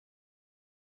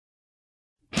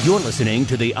You're listening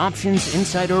to the Options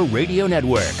Insider Radio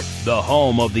Network, the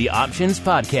home of the Options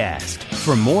Podcast.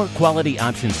 For more quality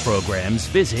options programs,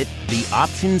 visit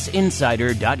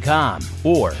theoptionsinsider.com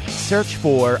or search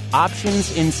for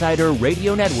Options Insider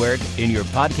Radio Network in your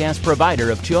podcast provider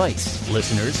of choice.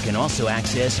 Listeners can also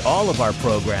access all of our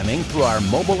programming through our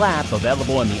mobile app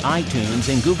available in the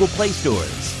iTunes and Google Play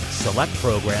stores. Select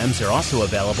programs are also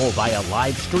available via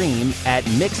live stream at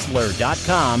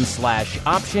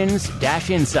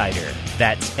mixlr.com/options-insider.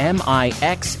 That's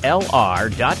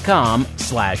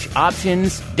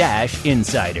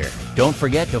mixlr.com/options-insider. Don't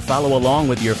forget to follow along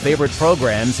with your favorite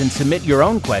programs and submit your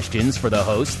own questions for the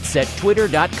hosts at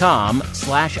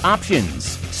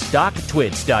twitter.com/options,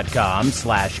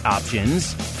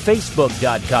 stocktwits.com/options,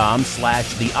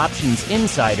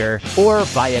 facebook.com/theoptionsinsider, or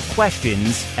via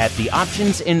questions at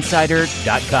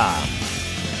theoptionsinsider.com.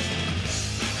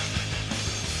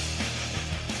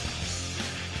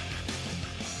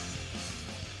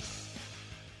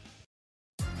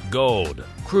 Gold,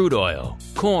 crude oil,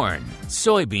 corn,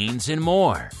 soybeans, and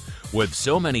more. With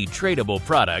so many tradable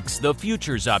products, the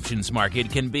futures options market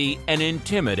can be an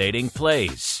intimidating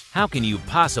place. How can you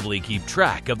possibly keep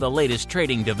track of the latest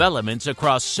trading developments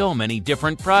across so many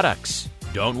different products?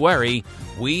 Don't worry,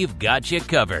 we've got you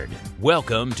covered.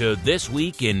 Welcome to This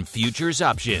Week in Futures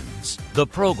Options, the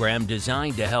program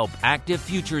designed to help active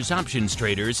futures options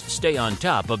traders stay on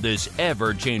top of this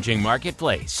ever-changing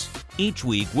marketplace. Each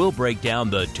week, we'll break down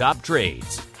the top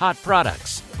trades, hot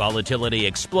products, volatility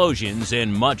explosions,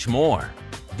 and much more.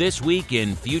 This Week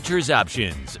in Futures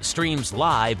Options streams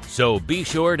live, so be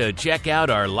sure to check out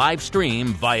our live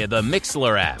stream via the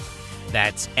Mixlr app.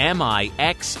 That's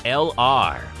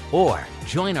MIXLR. Or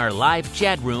join our live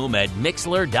chat room at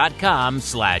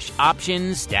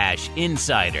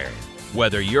mixlr.com/options-insider.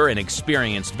 Whether you're an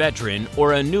experienced veteran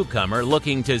or a newcomer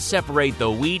looking to separate the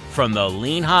wheat from the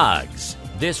lean hogs,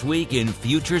 This Week in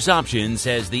Futures Options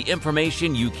has the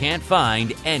information you can't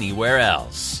find anywhere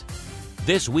else.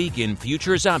 This Week in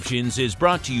Futures Options is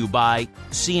brought to you by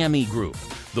CME Group,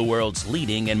 the world's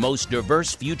leading and most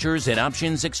diverse futures and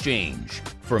options exchange.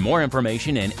 For more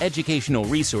information and educational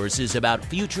resources about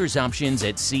futures options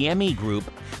at CME Group,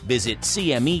 visit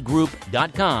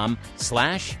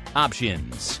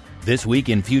cmegroup.com/options. This Week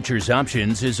in Futures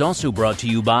Options is also brought to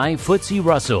you by FTSE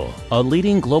Russell, a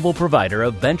leading global provider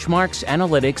of benchmarks,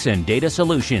 analytics, and data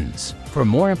solutions. For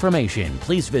more information,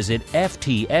 please visit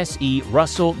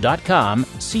ftserussell.com,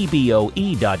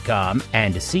 cboe.com,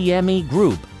 and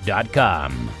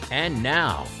cmegroup.com. And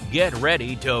now, get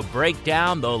ready to break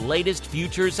down the latest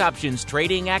futures options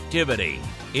trading activity.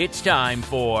 It's time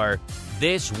for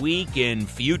This Week in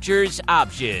Futures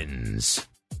Options.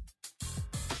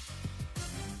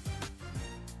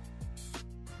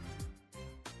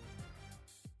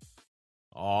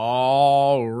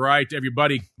 All right,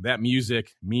 everybody. That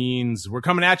music means we're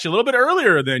coming at you a little bit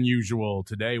earlier than usual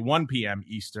today, 1 p.m.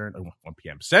 Eastern, 1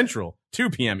 p.m. Central, 2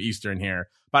 p.m. Eastern here,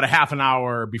 about a half an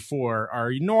hour before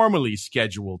our normally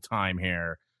scheduled time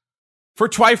here for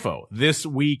TWIFO, This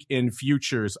Week in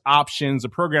Futures Options, a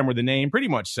program where the name pretty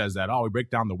much says that all. We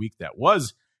break down the week that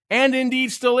was and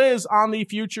indeed still is on the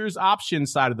futures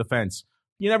options side of the fence.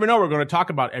 You never know what we're going to talk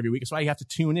about every week. That's why you have to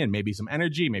tune in. Maybe some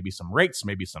energy, maybe some rates,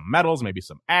 maybe some metals, maybe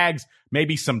some ags,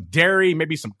 maybe some dairy,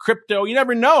 maybe some crypto. You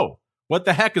never know what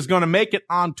the heck is going to make it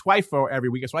on TWIFO every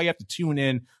week. That's why you have to tune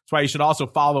in. That's why you should also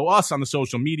follow us on the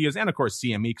social medias and, of course,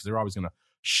 CME, because they're always going to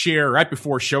share right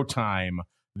before showtime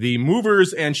the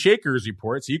movers and shakers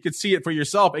report. So you can see it for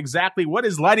yourself exactly what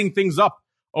is lighting things up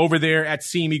over there at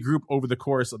CME Group over the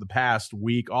course of the past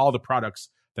week. All the products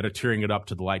that are tearing it up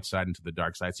to the light side and to the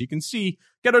dark side. So you can see,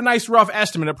 get a nice rough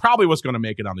estimate of probably what's going to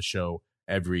make it on the show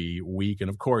every week. And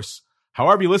of course,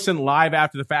 however you listen live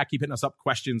after the fact, keep hitting us up,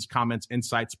 questions, comments,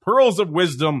 insights, pearls of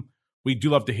wisdom. We do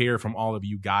love to hear from all of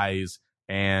you guys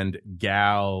and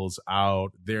gals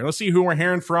out there. Let's see who we're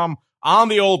hearing from on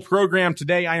the old program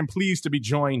today. I am pleased to be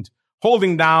joined,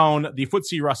 holding down the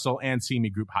FTSE Russell and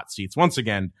CME Group hot seats. Once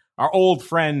again, our old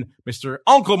friend, Mr.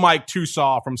 Uncle Mike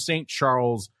TOSAW from St.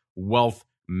 Charles Wealth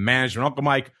Management. Uncle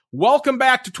Mike, welcome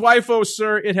back to TWIFO,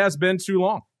 sir. It has been too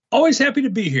long. Always happy to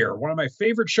be here. One of my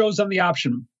favorite shows on the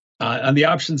Options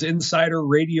Insider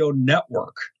Radio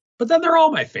Network. But then they're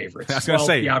all my favorites. I was going to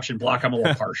say the option block, I'm a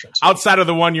little partial. So. Outside of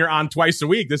the one you're on twice a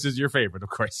week, this is your favorite, of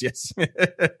course. Yes.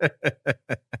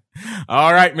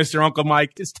 All right, Mr. Uncle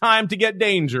Mike, it's time to get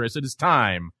dangerous. It is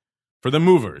time for the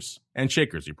Movers and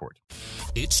Shakers Report.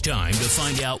 It's time to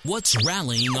find out what's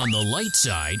rallying on the light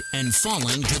side and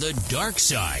falling to the dark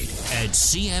side at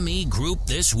CME Group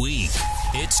this week.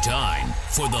 It's time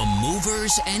for the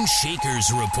Movers and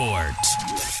Shakers Report.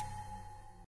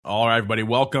 All right, everybody,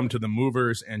 welcome to the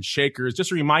Movers and Shakers.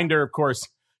 Just a reminder, of course,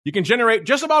 you can generate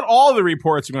just about all the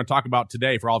reports we're going to talk about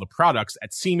today for all the products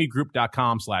at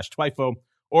cmegroup.com/TWIFO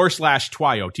or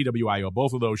 /TWIO, TWIO.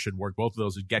 Both of those should work. Both of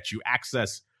those would get you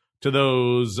access to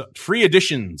those free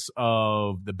editions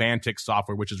of the Bantix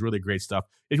software, which is really great stuff.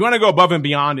 If you want to go above and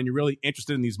beyond and you're really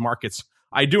interested in these markets,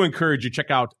 I do encourage you to check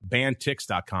out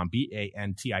Bantix.com,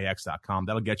 Bantix.com.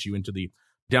 That'll get you into the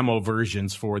demo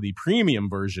versions for the premium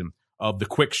version of the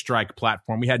Quick Strike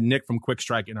platform. We had Nick from Quick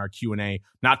Strike in our Q&A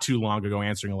not too long ago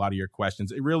answering a lot of your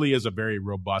questions. It really is a very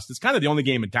robust, it's kind of the only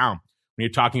game in town when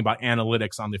you're talking about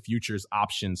analytics on the futures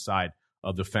options side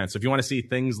of the fence. If you want to see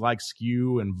things like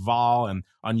skew and vol and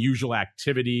unusual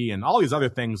activity and all these other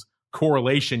things,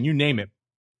 correlation, you name it,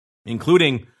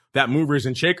 including that Movers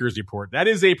and Shakers report, that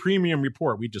is a premium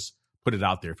report. We just put it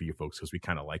out there for you folks because we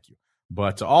kind of like you.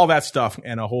 But all that stuff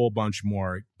and a whole bunch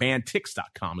more,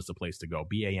 Bantix.com is the place to go,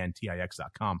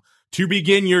 Bantix.com, to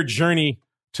begin your journey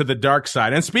to the dark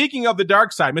side. And speaking of the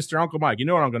dark side, Mr. Uncle Mike, you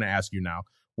know what I'm going to ask you now.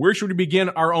 Where should we begin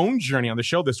our own journey on the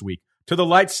show this week? To the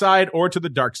light side or to the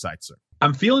dark side, sir?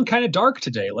 I'm feeling kind of dark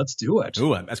today. Let's do it.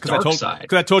 Ooh, that's because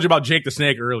I told you about Jake the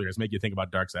Snake earlier. It's make you think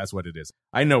about dark side. That's what it is.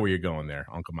 I know where you're going there,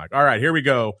 Uncle Mike. All right, here we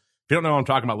go. If you don't know what I'm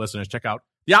talking about, listeners, check out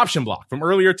the option block from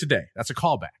earlier today. That's a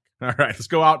callback. All right, let's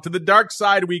go out to the dark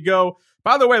side we go.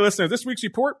 By the way, listeners, this week's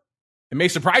report, it may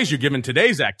surprise you given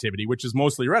today's activity, which is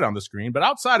mostly red on the screen. But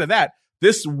outside of that,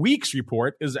 this week's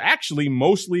report is actually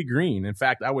mostly green. In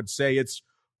fact, I would say it's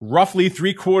roughly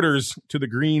 3/4 to the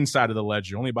green side of the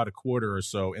ledger, only about a quarter or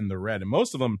so in the red. And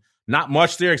most of them, not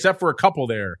much there, except for a couple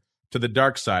there to the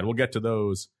dark side. We'll get to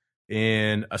those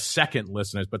in a second,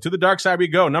 listeners. But to the dark side we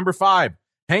go. Number 5.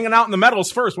 Hanging out in the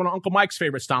metals first, one of Uncle Mike's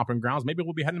favorite stomping grounds. Maybe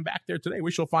we'll be heading back there today.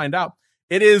 We shall find out.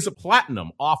 It is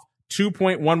platinum off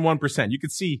 2.11%. You can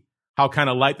see how kind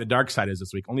of light the dark side is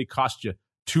this week. Only cost you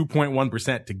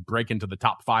 2.1% to break into the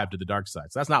top 5 to the dark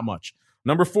side. So that's not much.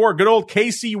 Number 4, good old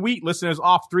KC Wheat, listeners,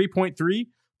 off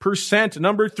 3.3%.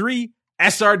 Number 3,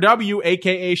 SRW,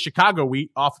 a.k.a. Chicago Wheat,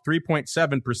 off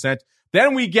 3.7%.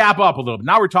 Then we gap up a little bit.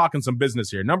 Now we're talking some business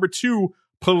here. Number 2,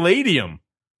 Palladium.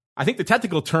 I think the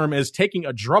technical term is taking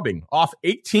a drubbing, off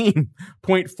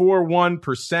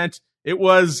 18.41%. It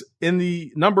was in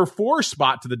the number 4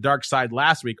 spot to the dark side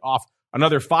last week, off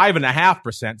another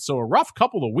 5.5%. So a rough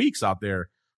couple of weeks out there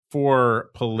for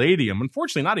Palladium.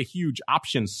 Unfortunately, not a huge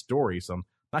option story, so I'm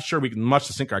not sure we can much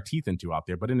to sink our teeth into out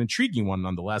there, but an intriguing one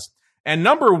nonetheless. And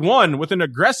number 1 with an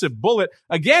aggressive bullet,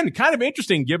 again, kind of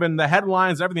interesting given the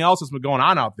headlines, everything else that's been going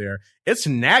on out there. It's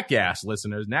Nat Gas,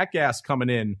 listeners. Nat Gas coming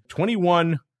in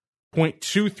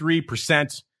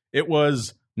 21.23%. It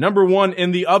was number 1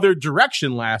 in the other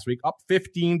direction last week, up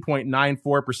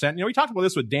 15.94%. You know, we talked about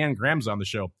this with Dan Grams on the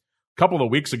show a couple of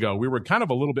weeks ago. We were kind of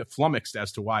a little bit flummoxed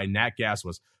as to why Nat Gas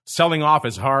was selling off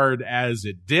as hard as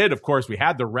it did. Of course, we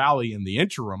had the rally in the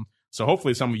interim, so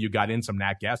hopefully some of you got in some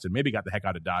Nat Gas and maybe got the heck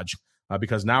out of Dodge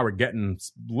because now we're getting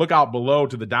look out below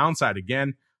to the downside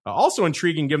again. Also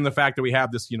intriguing given the fact that we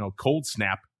have this, cold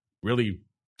snap really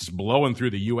just blowing through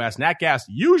the U.S. Nat Gas,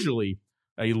 usually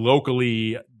a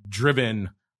locally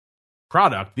driven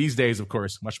product. These days, of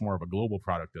course, much more of a global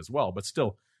product as well, but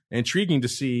still intriguing to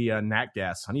see Nat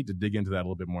Gas. I need to dig into that a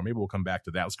little bit more. Maybe we'll come back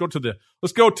to that. Let's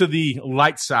go to the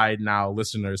light side now,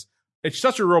 listeners. It's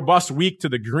such a robust week to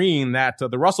the green that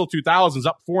the Russell 2000 is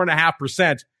up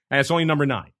 4.5%, and it's only number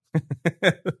 9.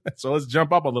 So let's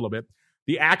jump up a little bit.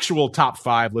 The actual top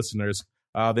 5, listeners,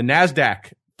 the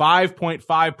NASDAQ,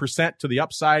 5.5% to the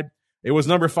upside. It was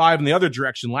number 5 in the other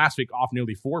direction last week, off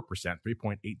nearly 4%,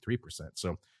 3.83%.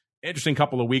 So interesting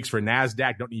couple of weeks for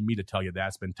NASDAQ. Don't need me to tell you that.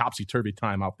 It's been topsy-turvy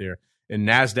time out there in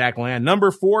NASDAQ land.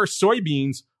 Number 4,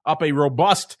 soybeans, up a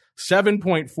robust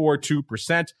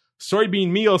 7.42%. Soybean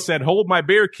meal said, hold my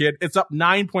beer, kid. It's up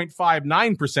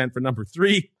 9.59% for number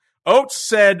 3. Oats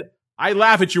said, I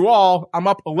laugh at you all. I'm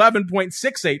up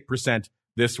 11.68%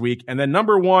 this week. And then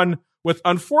number 1, with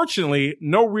unfortunately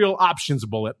no real options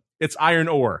bullet, it's iron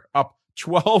ore, up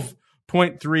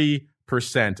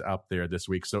 12.3% up there this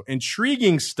week. So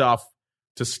intriguing stuff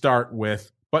to start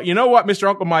with. But you know what, Mr.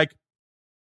 Uncle Mike?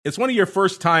 It's one of your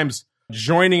first times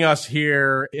joining us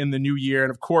here in the new year.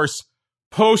 And of course,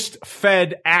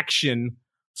 post-Fed action.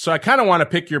 So I kind of want to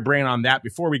pick your brain on that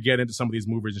before we get into some of these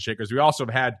movers and shakers. We also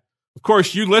have had, of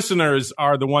course, you listeners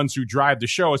are the ones who drive the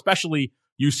show, especially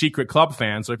you Secret Club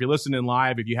fans. So if you're listening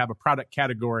live, if you have a product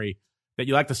category that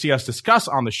you'd like to see us discuss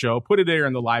on the show, put it there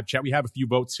in the live chat. We have a few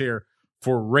votes here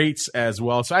for rates as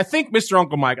well. So I think, Mr.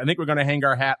 Uncle Mike, I think we're going to hang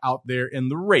our hat out there in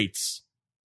the rates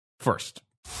first.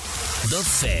 The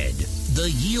Fed,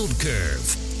 the yield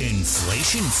curve,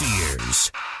 Inflation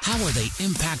fears. How are they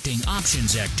impacting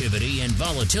options activity and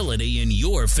volatility in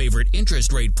your favorite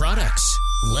interest rate products?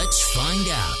 Let's find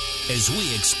out as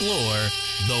we explore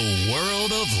the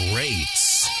world of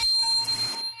rates.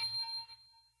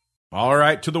 All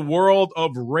right, to the world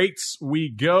of rates we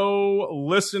go.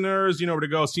 Listeners, you know where to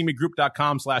go,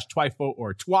 cmegroup.com/TWIFO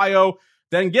or TWIO.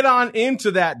 Then get on into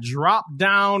that drop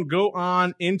down, go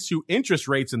on into interest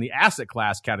rates in the asset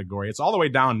class category. It's all the way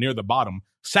down near the bottom,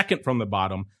 second from the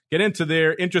bottom. Get into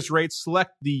their interest rates,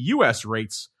 select the U.S.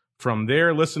 rates from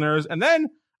there, listeners. And then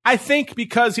I think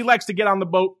because he likes to get on the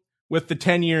boat with the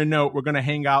 10-year note, we're going to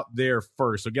hang out there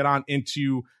first. So get on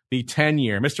into the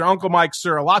 10-year. Mr. Uncle Mike,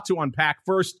 sir, a lot to unpack.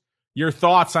 First, your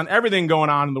thoughts on everything going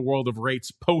on in the world of rates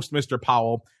post Mr.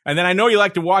 Powell. And then I know you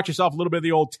like to watch yourself a little bit of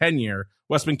the old 10-year.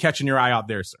 What's been catching your eye out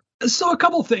there, sir? So a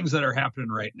couple of things that are happening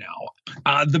right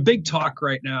now. The big talk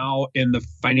right now in the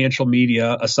financial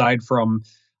media, aside from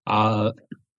the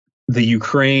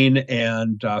Ukraine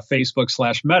and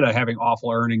Facebook/Meta having awful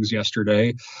earnings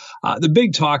yesterday, the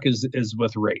big talk is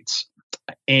with rates.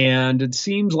 And it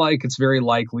seems like it's very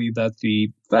likely that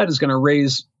the Fed is going to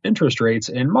raise interest rates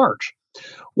in March.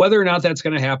 Whether or not that's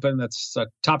going to happen, that's a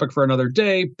topic for another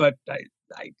day, but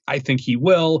I think he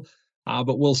will,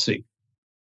 but we'll see.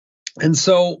 And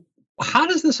so how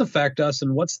does this affect us,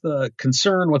 and what's the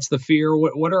concern? What's the fear?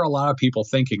 What are a lot of people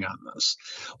thinking on this?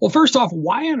 Well, first off,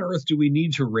 why on earth do we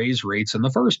need to raise rates in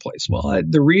the first place? Well,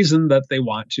 the reason that they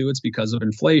want to, it's because of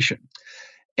inflation.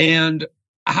 And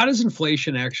how does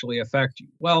inflation actually affect you?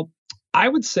 Well, I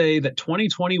would say that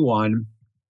 2021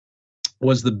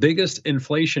 was the biggest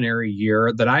inflationary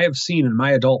year that I have seen in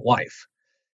my adult life.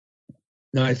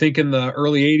 Now, I think in the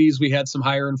early 80s, we had some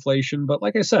higher inflation, but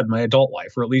like I said, my adult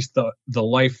life, or at least the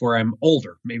life where I'm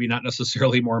older, maybe not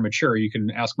necessarily more mature. You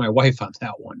can ask my wife on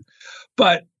that one.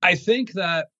 But I think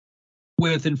that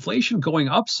with inflation going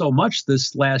up so much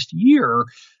this last year,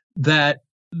 that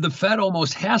the Fed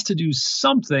almost has to do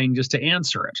something just to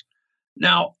answer it.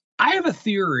 Now, I have a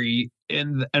theory,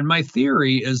 and my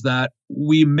theory is that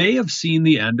we may have seen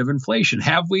the end of inflation.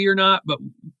 Have we or not? But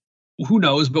who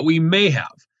knows? But we may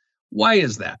have. Why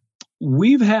is that?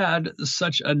 We've had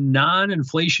such a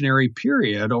non-inflationary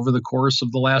period over the course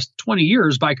of the last 20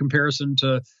 years by comparison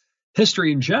to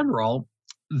history in general,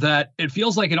 that it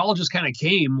feels like it all just kind of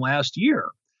came last year.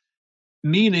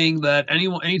 Meaning that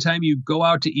anytime you go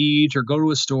out to eat or go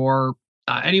to a store,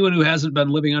 anyone who hasn't been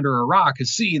living under a rock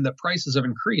has seen that prices have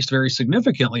increased very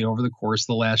significantly over the course of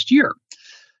the last year.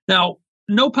 Now,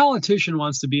 no politician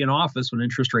wants to be in office when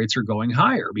interest rates are going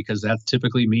higher, because that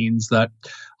typically means that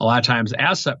a lot of times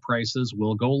asset prices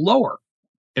will go lower.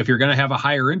 If you're going to have a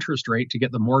higher interest rate to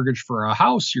get the mortgage for a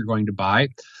house you're going to buy,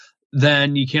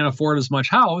 then you can't afford as much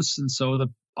house. And so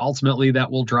ultimately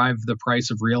that will drive the price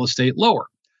of real estate lower.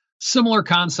 Similar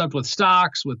concept with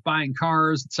stocks, with buying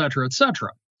cars, et cetera, et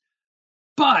cetera.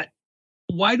 But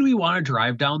why do we want to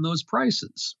drive down those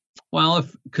prices? Well,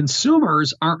 if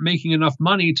consumers aren't making enough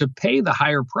money to pay the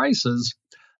higher prices,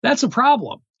 that's a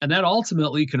problem. And that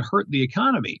ultimately can hurt the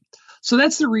economy. So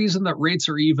that's the reason that rates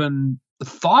are even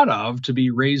thought of to be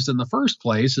raised in the first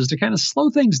place, is to kind of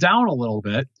slow things down a little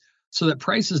bit so that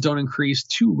prices don't increase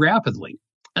too rapidly.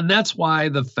 And that's why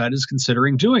the Fed is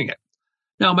considering doing it.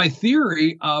 Now, my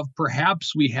theory of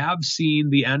perhaps we have seen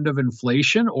the end of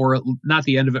inflation, or not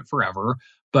the end of it forever,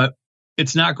 but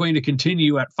it's not going to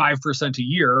continue at 5% a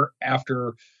year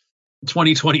after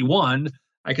 2021.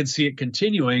 I could see it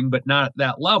continuing, but not at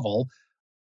that level.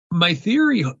 My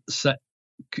theory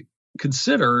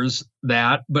considers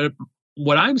that, but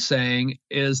what I'm saying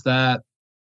is that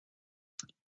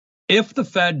if the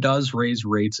Fed does raise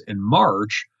rates in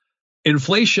March,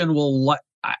 inflation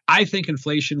I think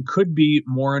inflation could be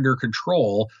more under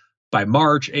control by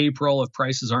March, April, if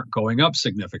prices aren't going up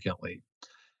significantly.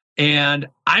 And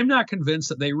I'm not convinced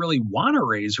that they really want to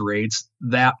raise rates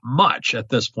that much at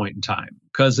this point in time.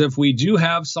 Because if we do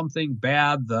have something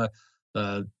bad, the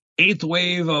eighth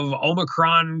wave of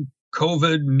Omicron,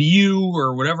 COVID, Mu,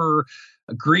 or whatever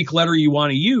Greek letter you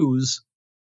want to use,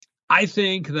 I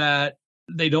think that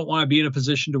they don't want to be in a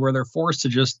position to where they're forced to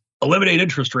just eliminate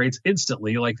interest rates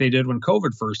instantly like they did when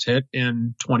COVID first hit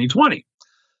in 2020.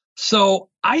 So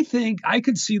I think I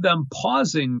could see them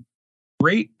pausing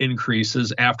rate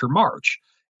increases after March.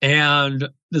 And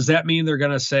does that mean they're going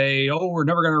to say, oh, we're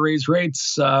never going to raise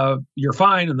rates, you're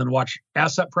fine, and then watch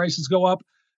asset prices go up?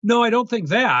 No, I don't think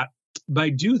that. But I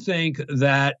do think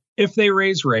that if they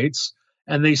raise rates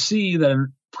and they see that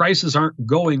prices aren't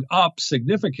going up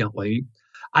significantly,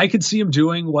 I could see them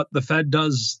doing what the Fed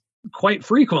does quite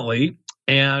frequently.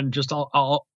 And just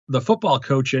the football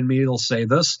coach in me will say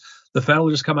this. the Fed will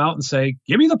just come out and say,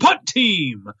 give me the punt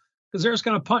team, because they're just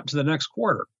going to punt to the next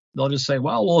quarter. They'll just say,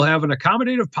 well, we'll have an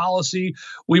accommodative policy.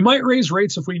 We might raise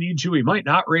rates if we need to. We might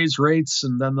not raise rates.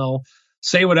 And then they'll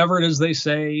say whatever it is they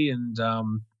say. And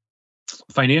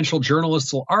financial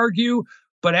journalists will argue.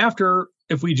 But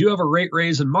if we do have a rate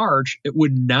raise in March, it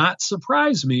would not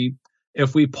surprise me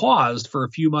if we paused for a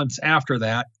few months after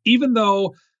that, even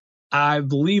though I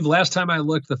believe last time I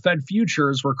looked, the Fed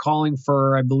futures were calling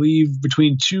for, I believe,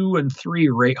 between 2 and 3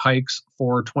 rate hikes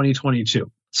for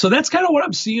 2022. So that's kind of what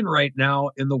I'm seeing right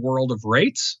now in the world of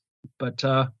rates. But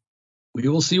we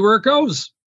will see where it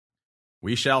goes.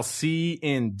 We shall see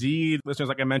indeed. Listeners,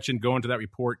 like I mentioned, go into that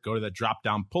report, go to that drop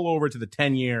down, pull over to the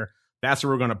 10-year. That's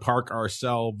where we're going to park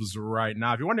ourselves right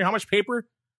now. If you're wondering how much paper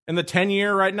in the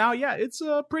 10-year right now, yeah, it's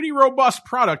a pretty robust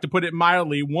product, to put it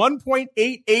mildly.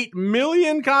 1.88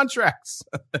 million contracts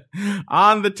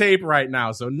on the tape right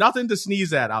now. So nothing to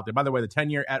sneeze at out there. By the way, the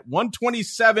 10-year at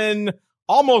 127,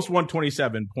 almost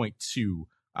 127.2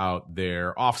 out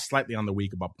there, off slightly on the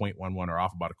week, about 0.11, or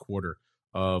off about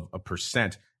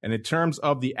 0.25%. And in terms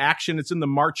of the action, it's in the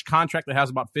March contract that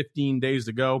has about 15 days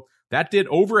to go. That did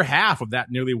over half of that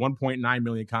nearly 1.9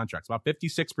 million contracts, about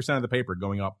 56% of the paper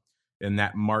going up in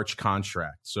that March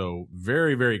contract. So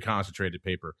very, very concentrated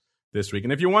paper this week.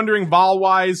 And if you're wondering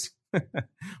vol-wise,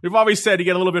 we've always said, to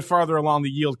get a little bit farther along the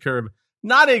yield curve,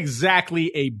 not exactly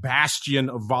a bastion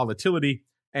of volatility.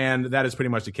 And that is pretty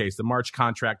much the case. The March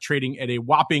contract trading at a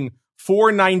whopping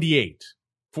 4.98,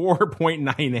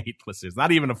 listeners,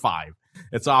 not even a 5.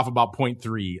 It's off about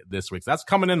 0.3 this week. So that's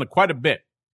coming in quite a bit,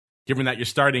 given that you're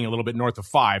starting a little bit north of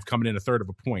 5, coming in a third of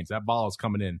a point. That vol is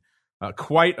coming in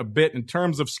quite a bit. In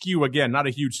terms of skew, again, not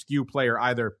a huge skew player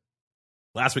either.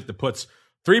 Last week, the puts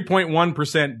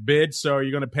 3.1% bid, so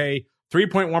you're going to pay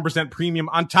 3.1% premium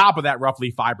on top of that,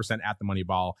 roughly 5% at the money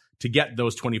ball, to get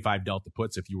those 25 delta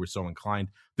puts if you were so inclined.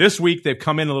 This week, they've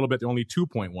come in a little bit. They're only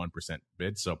 2.1%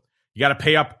 bid, so you got to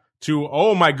pay up to,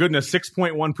 oh my goodness,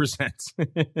 6.1%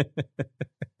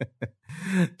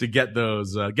 to get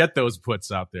those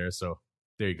puts out there. So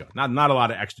there you go. Not a lot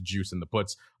of extra juice in the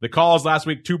puts. The calls last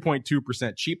week,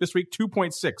 2.2% cheap. This week,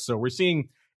 2.6. So we're seeing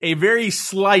a very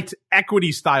slight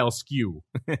equity style skew.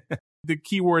 The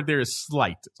key word there is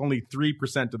slight. It's only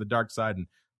 3% to the dark side and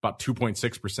about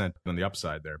 2.6% on the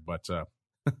upside there, but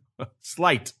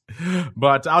slight.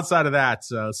 But outside of that,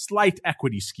 slight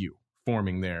equity skew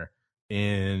forming there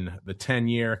in the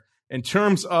 10-year. In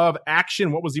terms of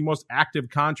action, what was the most active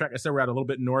contract? I said we're at a little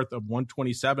bit north of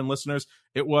 127, listeners.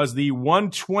 It was the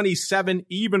 127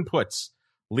 even puts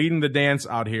leading the dance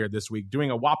out here this week, doing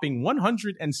a whopping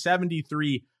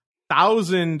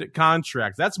 173,000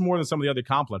 contracts. That's more than some of the other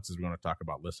complexes we're going to talk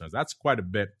about, listeners. That's quite a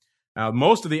bit.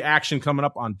 Most of the action coming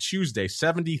up on Tuesday,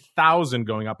 70,000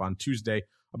 going up on Tuesday,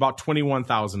 about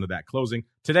 21,000 of that closing.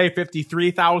 Today,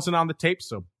 53,000 on the tape,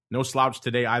 so no slouch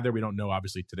today either. We don't know,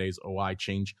 obviously, today's OI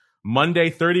change. Monday,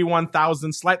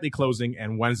 31,000, slightly closing,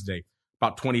 and Wednesday,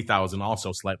 about 20,000,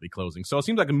 also slightly closing. So it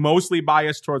seems like mostly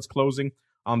biased towards closing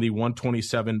on the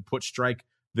 127 put strike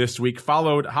this week,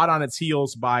 followed hot on its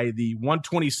heels by the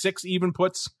 126 even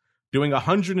puts, doing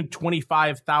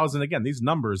 125,000. Again, these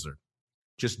numbers are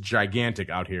just gigantic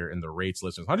out here in the rates,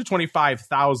 listeners.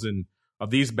 125,000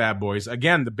 of these bad boys.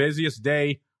 Again, the busiest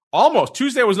day. Almost.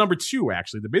 Tuesday was number 2,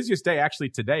 actually. The busiest day, actually,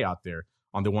 today out there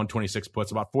on the 126 puts.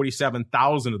 About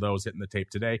 47,000 of those hitting the tape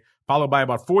today, followed by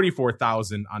about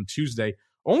 44,000 on Tuesday.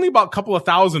 Only about a couple of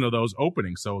thousand of those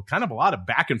opening. So kind of a lot of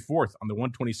back and forth on the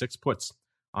 126 puts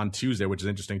on Tuesday, which is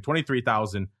interesting.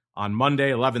 23,000 on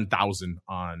Monday, 11,000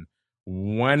 on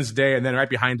Wednesday, and then right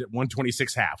behind it,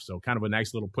 126 half. So kind of a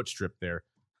nice little put strip there.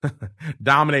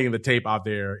 Dominating the tape out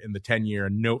there in the 10-year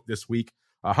note this week.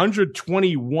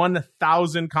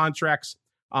 121,000 contracts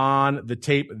on the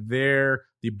tape there.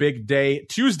 The big day,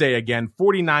 Tuesday again,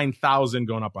 49,000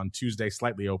 going up on Tuesday,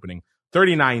 slightly opening.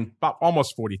 39, about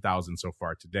almost 40,000 so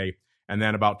far today. And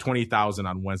then about 20,000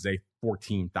 on Wednesday,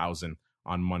 14,000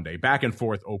 on Monday. Back and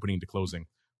forth opening to closing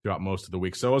throughout most of the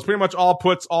week. So it's pretty much all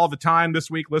puts all the time this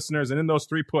week, listeners. And in those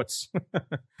 3 puts,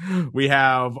 we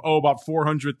have, about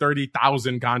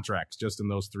 430,000 contracts just in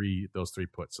those three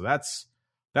puts. So that's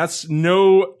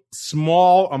no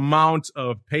small amount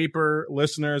of paper,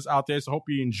 listeners out there. So hope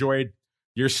you enjoyed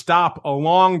your stop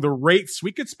along the rates.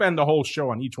 We could spend the whole show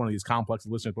on each one of these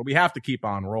complexes, listeners, but we have to keep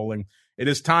on rolling. It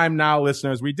is time now,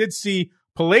 listeners. We did see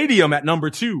palladium at number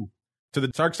 2 to the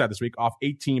dark side this week, off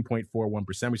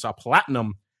 18.41%. We saw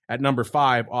platinum at number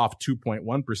 5, off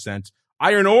 2.1%.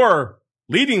 Iron ore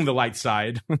leading the light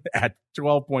side at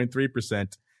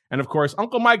 12.3%. And of course,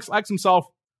 Uncle Mike likes himself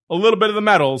a little bit of the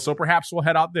metals, so perhaps we'll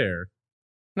head out there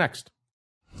next.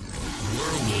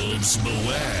 Werewolf Wolves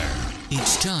beware.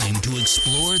 It's time to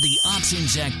explore the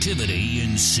options activity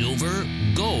in silver,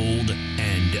 gold,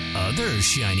 and other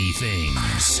shiny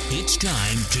things. It's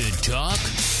time to talk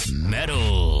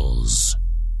metals.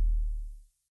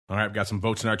 All right, we've got some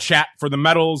votes in our chat for the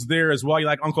metals there as well. You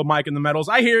like Uncle Mike and the metals?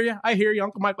 I hear you.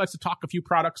 Uncle Mike likes to talk a few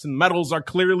products, and metals are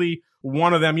clearly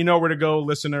one of them. You know where to go,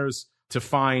 listeners, to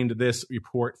find this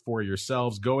report for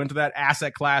yourselves. Go into that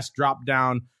asset class, drop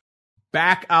down,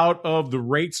 back out of the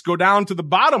rates, go down to the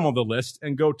bottom of the list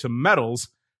and go to metals.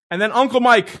 And then Uncle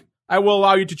Mike, I will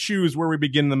allow you to choose where we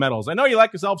begin the metals. I know you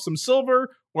like yourself some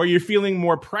silver, or you're feeling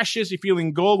more precious, you're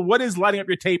feeling gold. What is lighting up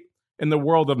your tape in the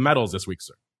world of metals this week,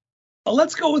 sir? Well,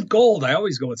 let's go with gold. I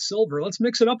always go with silver. Let's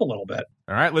mix it up a little bit.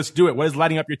 All right, let's do it. What is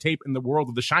lighting up your tape in the world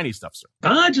of the shiny stuff, sir?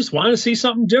 I just want to see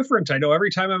something different. I know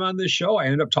every time I'm on this show, I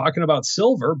end up talking about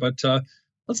silver, but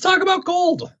let's talk about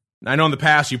gold. I know in the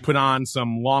past you put on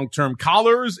some long-term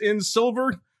collars in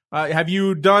silver. Have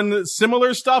you done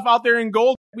similar stuff out there in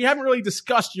gold? We haven't really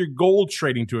discussed your gold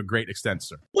trading to a great extent,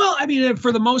 sir. Well, I mean,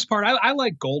 for the most part, I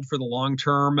like gold for the long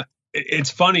term.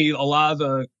 It's funny, a lot of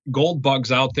the gold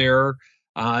bugs out there,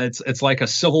 it's like a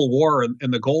civil war in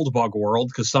the gold bug world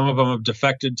because some of them have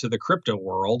defected to the crypto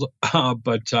world.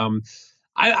 But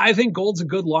I think gold's a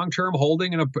good long-term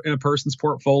holding in a person's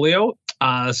portfolio.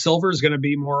 Silver is going to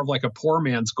be more of like a poor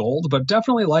man's gold, but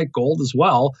definitely like gold as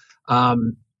well.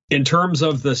 In terms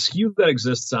of the skew that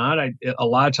exists on, a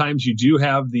lot of times you do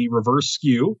have the reverse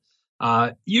skew.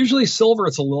 Usually silver,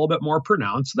 it's a little bit more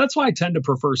pronounced. That's why I tend to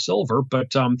prefer silver,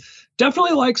 but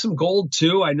definitely like some gold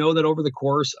too. I know that over the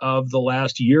course of the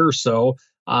last year or so,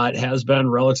 it has been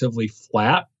relatively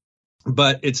flat.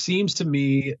 But it seems to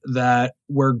me that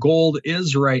where gold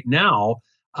is right now,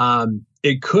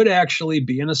 it could actually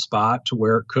be in a spot to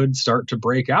where it could start to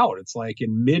break out. It's like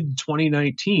in mid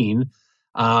 2019.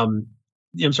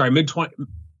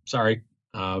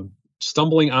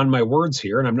 Stumbling on my words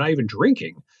here, and I'm not even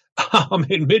drinking.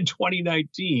 In mid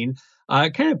 2019,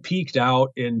 it kind of peaked out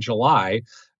in July,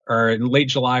 or in late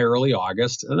July, early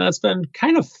August, and that's been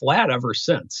kind of flat ever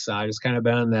since. It's kind of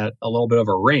been in that a little bit of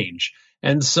a range.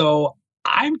 And so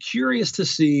I'm curious to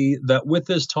see that with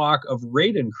this talk of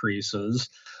rate increases,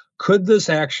 could this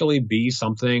actually be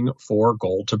something for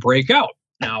gold to break out?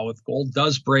 Now, if gold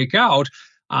does break out,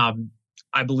 I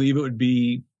believe it would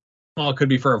be, well, it could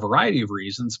be for a variety of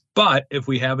reasons, but if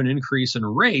we have an increase in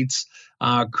rates,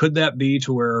 could that be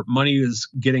to where money is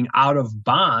getting out of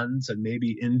bonds and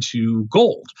maybe into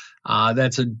gold?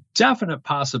 That's a definite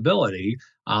possibility.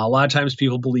 A lot of times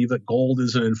people believe that gold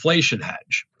is an inflation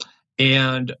hedge.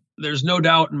 And there's no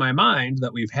doubt in my mind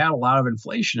that we've had a lot of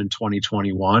inflation in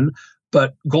 2021,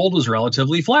 but gold was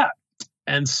relatively flat.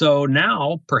 And so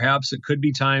now perhaps it could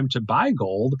be time to buy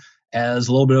gold as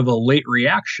a little bit of a late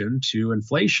reaction to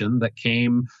inflation that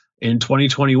came in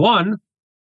 2021.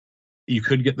 You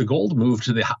could get the gold move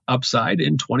to the upside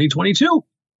in 2022.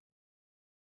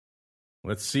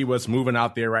 Let's see what's moving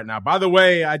out there right now. By the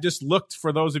way, I just looked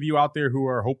for those of you out there who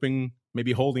are hoping,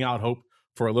 maybe holding out hope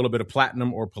for a little bit of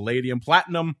platinum or palladium.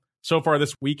 Platinum so far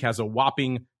this week has a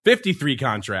whopping 53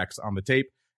 contracts on the tape,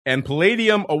 and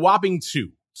palladium a whopping 2.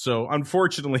 So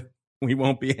unfortunately, we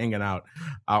won't be hanging out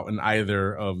in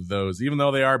either of those, even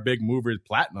though they are big movers.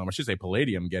 Platinum, I should say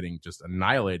palladium, getting just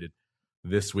annihilated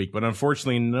this week. But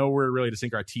unfortunately, nowhere really to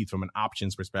sink our teeth from an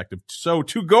options perspective. So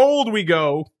to gold we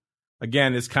go.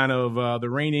 Again, it's kind of the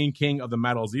reigning king of the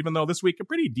metals, even though this week a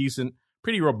pretty decent,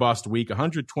 pretty robust week,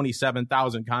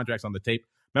 127,000 contracts on the tape.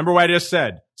 Remember what I just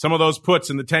said? Some of those puts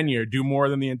in the 10-year do more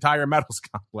than the entire metals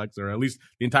complex, or at least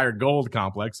the entire gold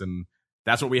complex, and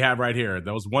that's what we have right here.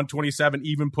 Those 127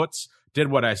 even puts did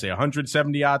what I say,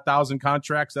 170,000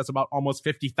 contracts. That's about almost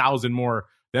 50,000 more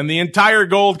than the entire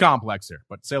gold complex here.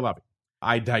 But say love it.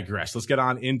 I digress. Let's get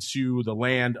on into the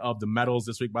land of the metals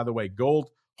this week. By the way, gold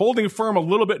holding firm a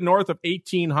little bit north of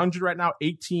 1,800 right now,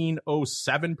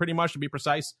 1,807 pretty much to be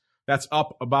precise. That's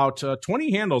up about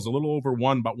 20 handles, a little over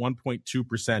about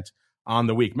 1.2% on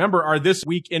the week. Remember, our This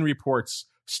Week in reports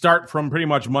start from pretty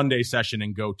much Monday session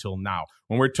and go till now.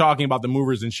 When we're talking about the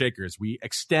movers and shakers, we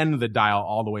extend the dial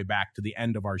all the way back to the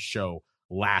end of our show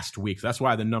last week. So that's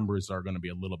why the numbers are going to be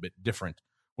a little bit different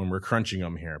when we're crunching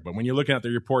them here. But when you're looking at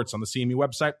the reports on the CME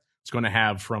website, it's going to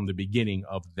have from the beginning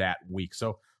of that week.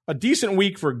 So a decent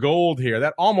week for gold here.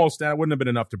 That wouldn't have been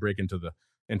enough to break into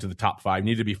the top 5. It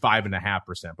needed to be 5.5%,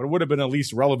 but it would have been at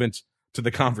least relevant to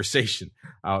the conversation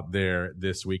out there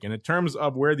this week. And in terms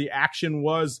of where the action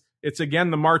was, it's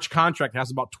again the March contract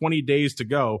has about 20 days to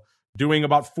go, doing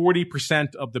about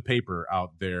 40% of the paper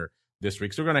out there this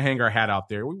week. So we're going to hang our hat out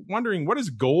there. We're wondering, what is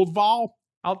gold vol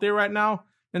out there right now?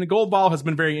 And the gold vol has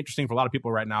been very interesting for a lot of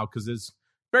people right now because there's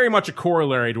very much a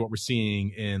corollary to what we're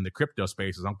seeing in the crypto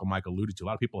space, as Uncle Mike alluded to. A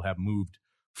lot of people have moved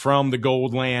from the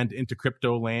gold land into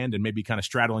crypto land and maybe kind of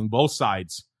straddling both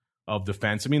sides of the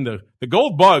fence. I mean, the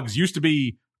gold bugs used to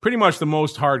be pretty much the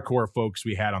most hardcore folks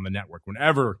we had on the network.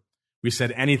 Whenever we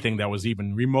said anything that was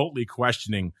even remotely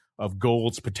questioning of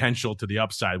gold's potential to the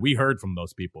upside, we heard from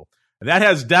those people. That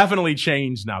has definitely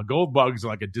changed now. Gold bugs are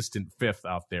like a distant fifth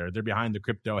out there. They're behind the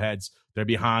crypto heads. They're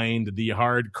behind the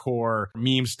hardcore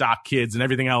meme stock kids and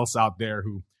everything else out there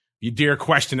who you dare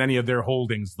question any of their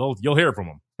holdings, you'll hear from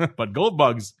them. But gold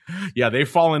bugs, yeah, they've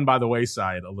fallen by the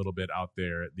wayside a little bit out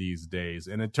there these days.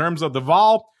 And in terms of the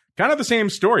vol, kind of the same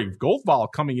story. Gold vol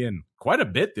coming in quite a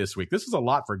bit this week. This is a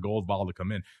lot for gold vol to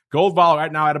come in. Gold vol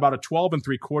right now at about a 12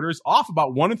 3/4, off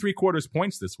about 1 3/4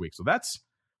 points this week. So that's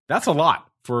a lot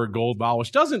for gold vol,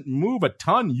 which doesn't move a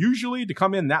ton usually to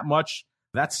come in that much.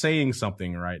 That's saying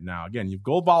something right now. Again,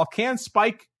 gold vol can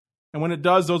spike, and when it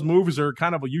does, those moves are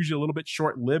kind of usually a little bit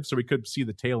short-lived, so we could see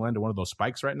the tail end of one of those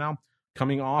spikes right now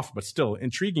coming off, but still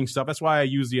intriguing stuff. That's why I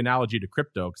use the analogy to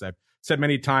crypto, because I've said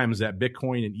many times that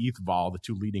Bitcoin and ETH vol, the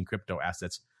two leading crypto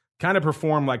assets, kind of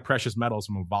perform like precious metals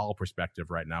from a vol perspective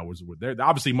right now. They're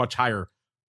obviously much higher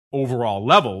overall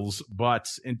levels, but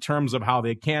in terms of how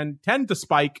they can tend to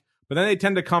spike, but then they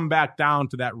tend to come back down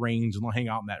to that range, and they'll hang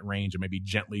out in that range and maybe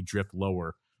gently drift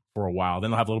lower for a while.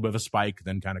 Then they'll have a little bit of a spike,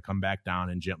 then kind of come back down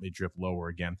and gently drift lower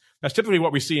again. That's typically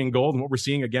what we see in gold and what we're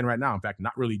seeing again right now. In fact,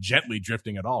 not really gently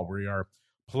drifting at all. We are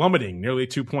plummeting nearly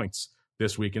 2 points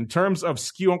this week. In terms of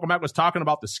skew, Uncle Matt was talking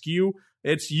about the skew.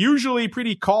 It's usually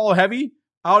pretty call heavy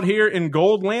out here in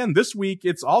gold land. This week,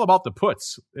 it's all about the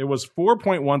puts. It was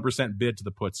 4.1% bid to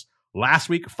the puts last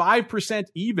week, 5%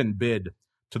 even bid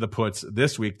to the puts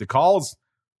this week. The calls,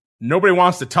 nobody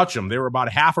wants to touch them. They were about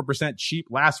 0.5% cheap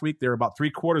last week. They were about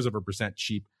 0.75%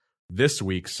 cheap this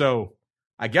week. So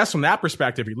I guess from that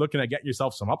perspective, you're looking at getting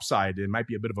yourself some upside. It might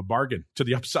be a bit of a bargain to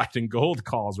the upside in gold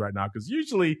calls right now, because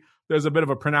usually there's a bit of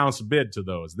a pronounced bid to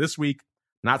those. This week,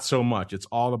 not so much. It's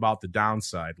all about the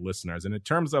downside, listeners. And in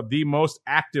terms of the most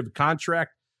active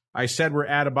contract, I said we're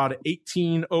at about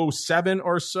 1807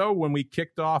 or so when we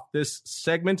kicked off this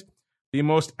segment. The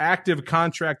most active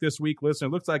contract this week, listener,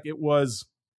 looks like it was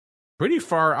pretty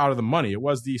far out of the money. It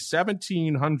was the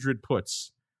 1,700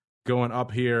 puts going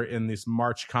up here in this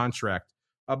March contract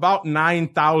about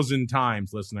 9,000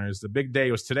 times, listeners. The big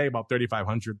day was today, about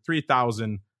 3,500,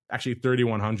 3,000, actually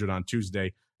 3,100 on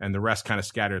Tuesday, and the rest kind of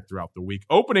scattered throughout the week.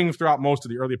 Opening throughout most of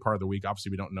the early part of the week. Obviously,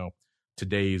 we don't know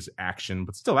today's action,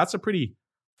 but still, that's a pretty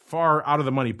far out of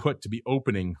the money put to be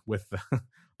opening with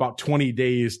about 20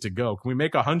 days to go. Can we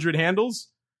make 100 handles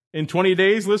in 20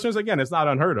 days, listeners? Again, it's not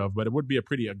unheard of, but it would be a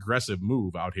pretty aggressive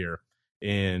move out here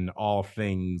in all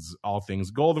things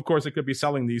gold. Of course, it could be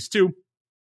selling these too.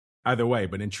 Either way,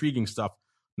 but intriguing stuff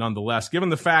nonetheless. Given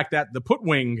the fact that the put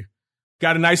wing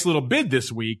got a nice little bid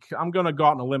this week, I'm going to go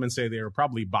out on a limb and say they were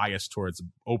probably biased towards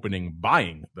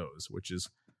buying those, which is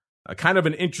a kind of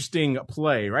an interesting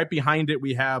play. Right behind it,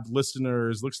 we have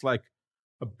listeners, looks like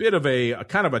a bit of a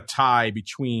kind of a tie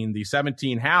between the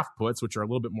 17 half puts, which are a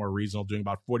little bit more reasonable, doing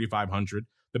about 4,500.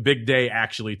 The big day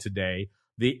actually today.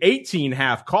 The 18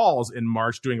 half calls in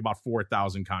March doing about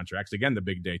 4,000 contracts. Again, the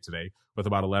big day today with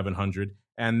about 1,100.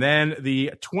 And then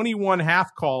the 21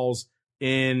 half calls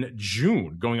in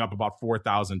June going up about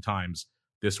 4,000 times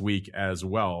this week as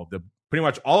well. Pretty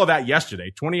much all of that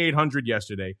yesterday, 2,800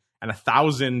 yesterday and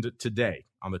 1,000 today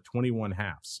on the 21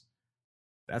 halves.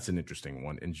 That's an interesting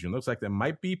one in June. Looks like that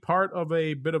might be part of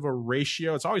a bit of a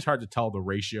ratio. It's always hard to tell the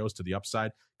ratios to the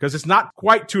upside because it's not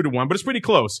quite 2 to 1, but it's pretty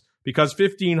close because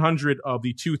 1,500 of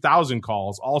the 2,000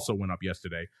 calls also went up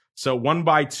yesterday. So 1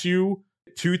 by 2,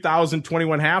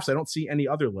 2,021 halves. I don't see any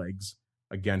other legs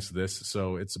against this.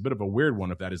 So it's a bit of a weird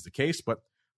one if that is the case, but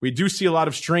we do see a lot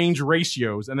of strange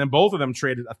ratios. And then both of them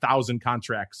traded 1,000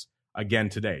 contracts again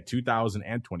today, 2,000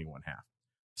 and 21 half.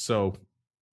 So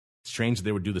strange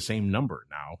they would do the same number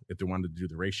now if they wanted to do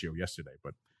the ratio yesterday.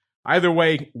 But either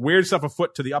way, weird stuff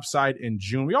afoot to the upside in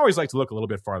June. We always like to look a little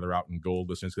bit farther out in gold,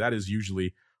 listeners. That is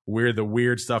usually where the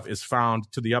weird stuff is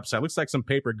found to the upside. Looks like some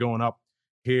paper going up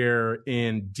here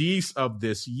in Dece of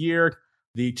this year.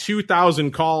 The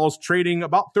 2,000 calls trading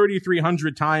about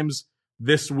 3,300 times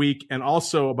this week, and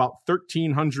also about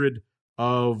 1,300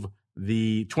 of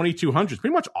the 2,200s.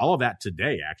 Pretty much all of that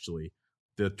today, actually.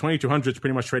 The 2,200s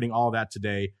pretty much trading all of that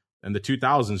today, and the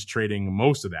 2,000s trading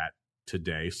most of that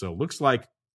today. So it looks like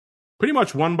pretty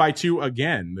much 1 by 2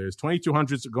 again. There's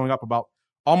 2,200s going up about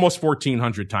almost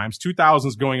 1,400 times.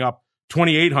 2,000s going up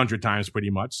 2,800 times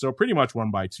pretty much. So pretty much 1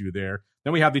 by 2 there.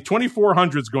 Then we have the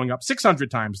 2,400s going up 600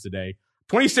 times today.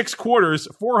 26 quarters,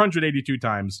 482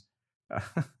 times.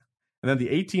 And then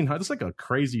the 1800, it's like a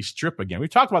crazy strip again. We've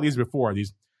talked about these before,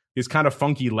 these kind of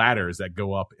funky ladders that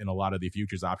go up in a lot of the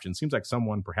futures options. Seems like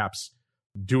someone perhaps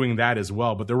doing that as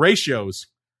well. But the ratios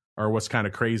are what's kind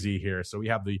of crazy here. So we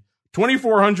have the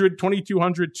 2400,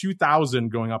 2200,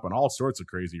 2000 going up on all sorts of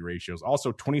crazy ratios.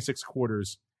 Also 26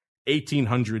 quarters,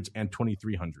 1800s, and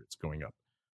 2300s going up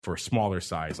for smaller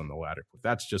size on the ladder.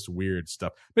 That's just weird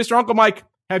stuff. Mr. Uncle Mike,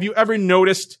 have you ever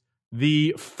noticed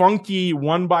the funky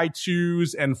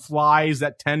 1x2s and flies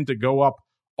that tend to go up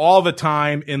all the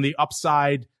time in the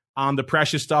upside on the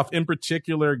precious stuff, in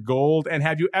particular gold? And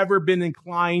have you ever been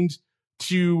inclined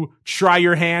to try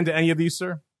your hand at any of these,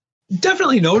 sir?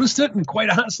 Definitely noticed it. And quite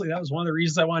honestly, that was one of the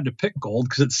reasons I wanted to pick gold,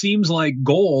 because it seems like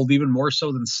gold, even more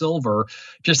so than silver,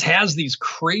 just has these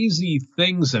crazy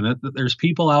things in it that there's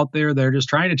people out there that are just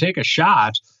trying to take a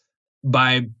shot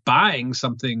by buying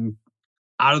something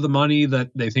out of the money that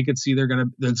they think it's either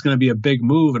that's going to be a big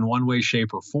move in one way,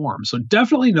 shape, or form. So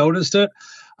definitely noticed it.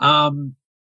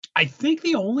 I think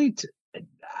the only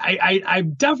I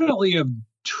definitely have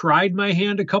tried my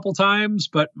hand a couple times,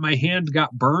 but my hand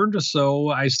got burned, so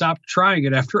I stopped trying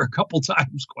it after a couple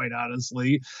times, quite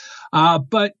honestly.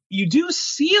 But you do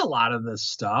see a lot of this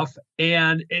stuff,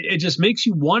 and it just makes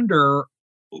you wonder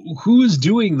who is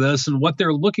doing this and what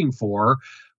they're looking for.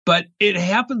 But it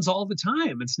happens all the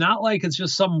time. It's not like it's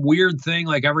just some weird thing.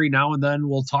 Like every now and then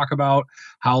we'll talk about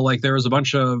how like there was a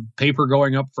bunch of paper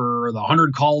going up for the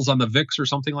 100 calls on the VIX or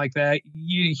something like that.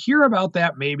 You hear about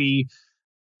that maybe,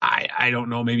 I don't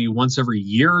know, maybe once every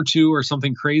year or two or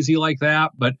something crazy like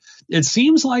that. But it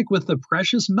seems like with the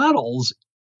precious metals,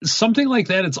 something like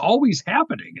that, it's always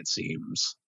happening, it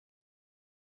seems.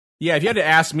 Yeah, if you had to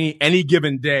ask me any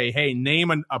given day, hey,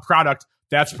 name a product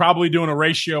that's probably doing a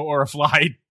ratio or a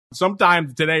fly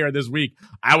sometime today or this week,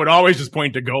 I would always just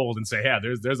point to gold and say, yeah,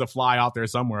 there's a fly out there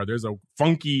somewhere. There's a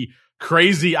funky,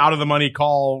 crazy out of the money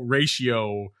call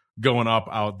ratio going up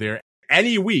out there.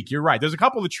 Any week, you're right. There's a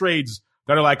couple of trades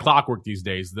that are like clockwork these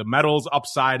days. The metals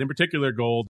upside, in particular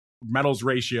gold, metals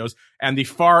ratios, and the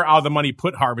far out of the money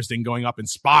put harvesting going up in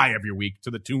SPY every week to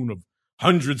the tune of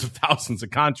hundreds of thousands of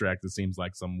contracts, it seems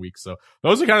like some weeks. So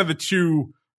those are kind of the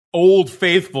two old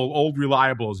faithful, old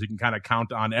reliables you can kind of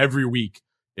count on every week.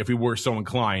 If we were so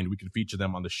inclined, we could feature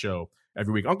them on the show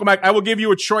every week. Uncle Mike, I will give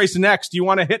you a choice next. Do you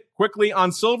want to hit quickly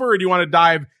on silver, or do you want to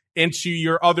dive into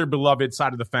your other beloved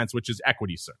side of the fence, which is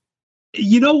equities, sir?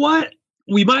 You know what?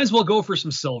 We might as well go for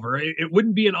some silver. It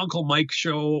wouldn't be an Uncle Mike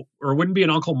show, or wouldn't be an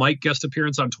Uncle Mike guest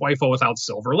appearance on TWIFO without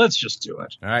silver. Let's just do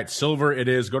it. All right, silver it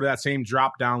is. Go to that same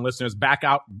drop down, listeners. Back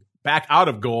out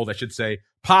of gold, I should say.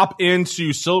 Pop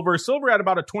into silver. Silver at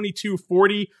about a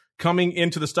 22.40 coming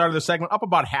into the start of the segment, up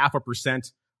about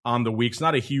 0.5% on the week. It's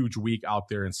not a huge week out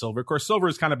there in silver. Of course, silver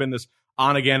has kind of been this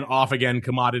on again, off again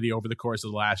commodity over the course of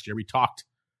the last year. We talked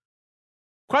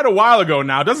quite a while ago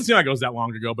now. It doesn't seem like it was that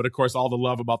long ago, but of course, all the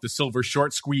love about the silver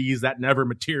short squeeze that never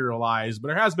materialized. But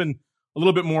there has been a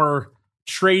little bit more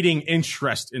trading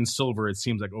interest in silver, it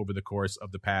seems like, over the course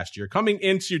of the past year. Coming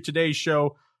into today's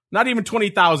show, not even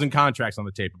 20,000 contracts on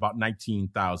the tape, about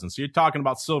 19,000. So you're talking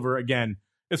about silver again.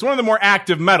 It's one of the more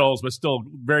active metals, but still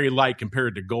very light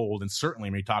compared to gold. And certainly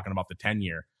when you're talking about the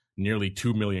 10-year, nearly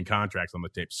 2 million contracts on the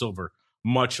tape. Silver,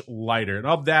 much lighter. And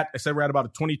of that, I said we're at about a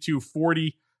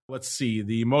 22.40. Let's see.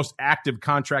 The most active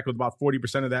contract with about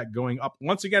 40% of that going up.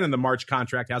 Once again, in the March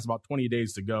contract, has about 20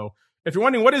 days to go. If you're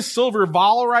wondering what is silver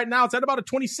vol right now, it's at about a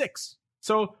 26.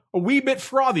 So a wee bit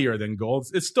frothier than gold.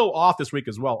 It's still off this week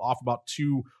as well, off about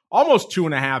almost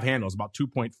 2.5 handles, about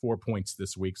 2.4 points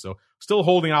this week. So still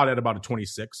holding out at about a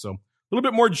 26. So a little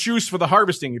bit more juice for the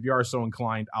harvesting if you are so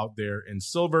inclined out there in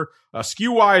silver.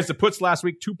 Skew-wise, the puts last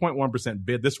week, 2.1%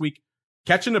 bid. This week,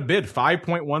 catching a bid,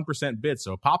 5.1% bid.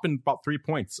 So popping about 3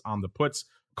 points on the puts.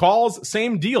 Calls,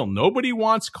 same deal. Nobody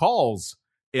wants calls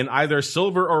in either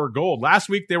silver or gold. Last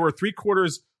week, they were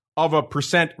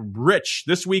 0.75% rich.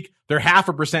 This week, they're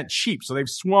 0.5% cheap. So they've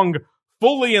swung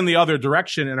fully in the other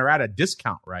direction and are at a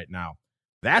discount right now.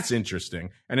 That's interesting.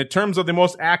 And in terms of the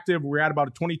most active, we're at about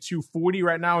a 22.40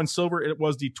 right now in silver. It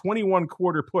was the 21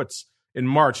 quarter puts in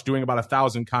March, doing about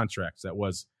 1,000 contracts. That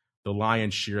was the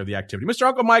lion's share of the activity. Mr.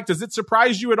 Uncle Mike, does it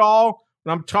surprise you at all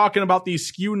when I'm talking about these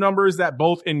skew numbers that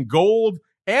both in gold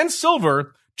and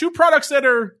silver, two products that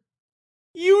are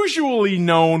usually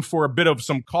known for a bit of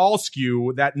some call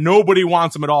skew, that nobody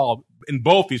wants them at all in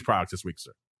both these products this week,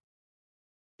 sir?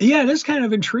 Yeah, it is kind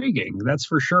of intriguing. That's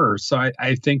for sure. So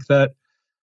I think that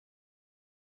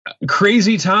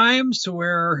crazy times to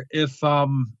where if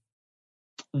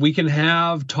we can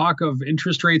have talk of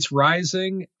interest rates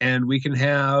rising and we can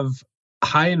have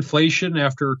high inflation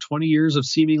after 20 years of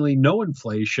seemingly no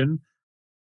inflation,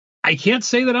 I can't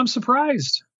say that I'm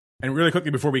surprised. And really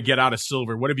quickly before we get out of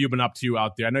silver, what have you been up to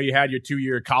out there? I know you had your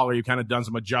 2-year collar. You've kind of done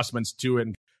some adjustments to it.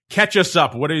 And catch us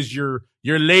up. What is your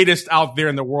latest out there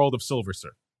in the world of silver,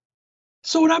 sir?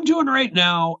 So what I'm doing right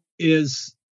now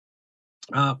is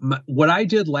what I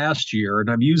did last year, and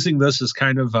I'm using this as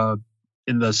kind of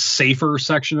in the safer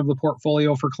section of the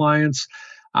portfolio for clients.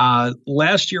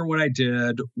 Last year, what I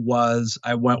did was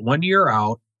I went 1 year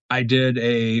out. I did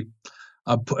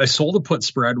I sold a put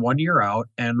spread 1 year out,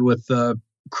 and with the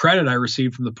credit I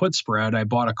received from the put spread, I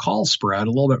bought a call spread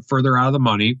a little bit further out of the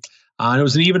money. And it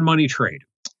was an even money trade.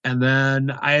 And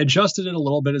then I adjusted it a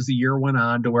little bit as the year went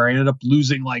on to where I ended up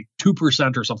losing like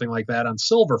 2% or something like that on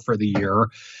silver for the year,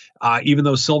 even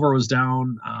though silver was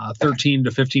down 13 to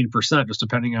 15%, just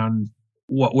depending on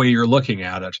what way you're looking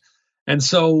at it. And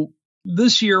so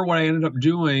this year, what I ended up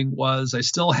doing was I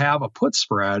still have a put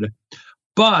spread,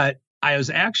 but I was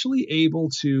actually able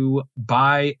to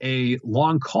buy a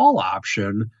long call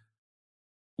option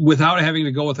without having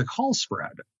to go with a call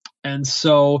spread. And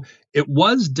so it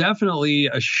was definitely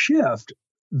a shift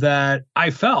that I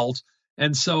felt.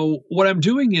 And so what I'm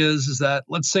doing is that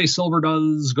let's say silver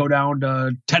does go down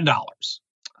to $10.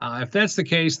 If that's the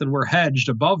case, then we're hedged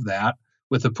above that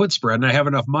with the put spread. And I have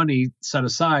enough money set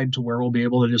aside to where we'll be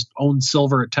able to just own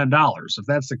silver at $10. If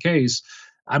that's the case,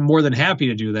 I'm more than happy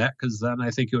to do that because then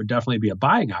I think it would definitely be a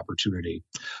buying opportunity.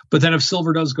 But then if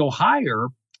silver does go higher,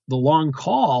 the long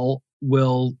call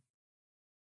will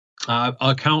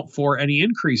account for any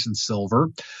increase in silver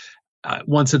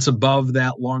once it's above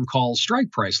that long call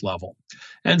strike price level.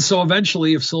 And so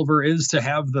eventually, if silver is to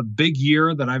have the big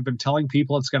year that I've been telling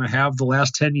people it's going to have the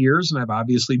last 10 years, and I've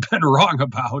obviously been wrong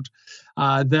about,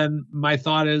 then my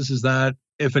thought is that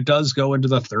if it does go into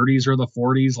the 30s or the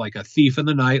 40s, like a thief in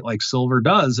the night, like silver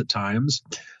does at times,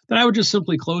 then I would just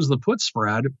simply close the put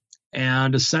spread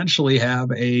and essentially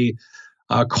have a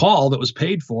call that was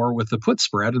paid for with the put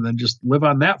spread and then just live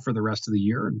on that for the rest of the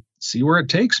year and see where it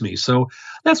takes me. So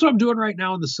that's what I'm doing right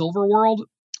now in the silver world.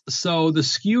 So the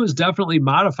skew has definitely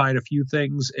modified a few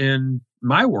things in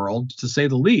my world, to say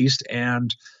the least.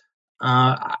 And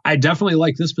I definitely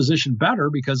like this position better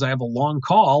because I have a long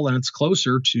call and it's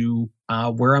closer to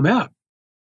where I'm at.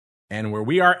 And where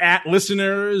we are at,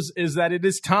 listeners, is that it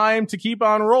is time to keep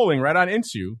on rolling right on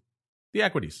into the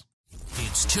equities.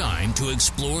 It's time to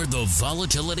explore the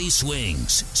volatility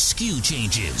swings, skew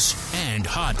changes, and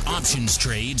hot options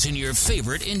trades in your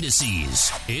favorite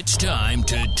indices. It's time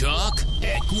to talk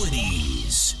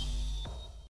equities.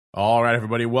 All right,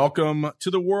 everybody, welcome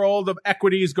to the world of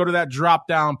equities. Go to that drop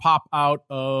down, pop out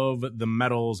of the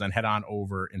metals, and head on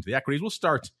over into the equities. We'll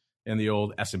start in the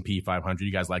old S&P 500.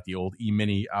 You guys like the old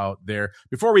E-mini out there.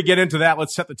 Before we get into that,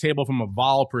 let's set the table from a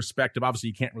vol perspective. Obviously,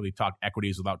 you can't really talk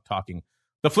equities without talking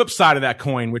the flip side of that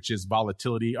coin, which is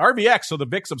volatility. RVX, so the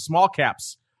VIX of small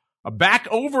caps, back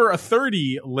over a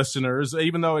 30, listeners,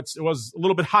 even though it was a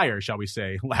little bit higher, shall we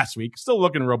say, last week. Still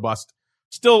looking robust.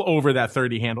 Still over that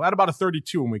 30 handle at about a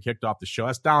 32 when we kicked off the show.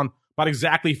 That's down about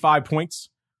exactly 5 points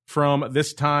from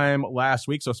this time last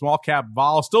week. So small cap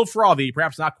vol still frothy,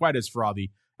 perhaps not quite as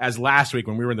frothy as last week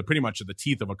when we were in the pretty much at the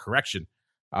teeth of a correction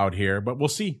out here. But we'll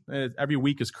see. Every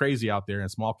week is crazy out there in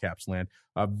small caps land.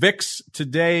 VIX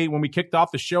today, when we kicked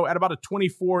off the show, at about a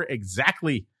 24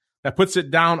 exactly. That puts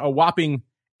it down a whopping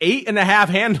 8.5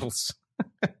 handles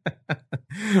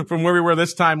from where we were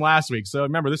this time last week. So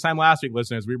remember, this time last week,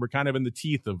 listeners, we were kind of in the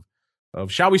teeth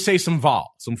of shall we say, some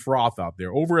froth out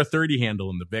there. Over a 30 handle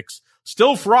in the VIX.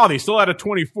 Still frothy, still at a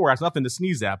 24. That's nothing to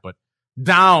sneeze at, but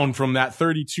down from that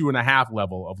 32.5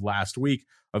 level of last week.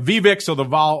 A VVIX, so the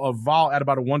vol at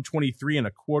about a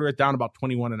 123.25, down about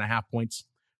 21.5 points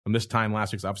from this time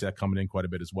last week. So obviously that coming in quite a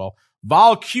bit as well.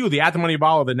 Vol Q, the at-the-money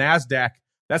vol of the NASDAQ,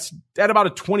 that's at about a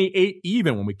 28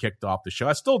 even when we kicked off the show.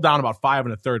 That's still down about 5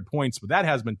 1/3 points, but that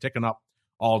has been ticking up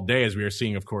all day as we are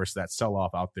seeing, of course, that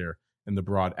sell-off out there in the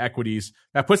broad equities.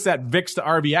 That puts that VIX to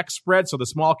RVX spread, so the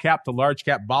small cap to large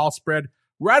cap vol spread,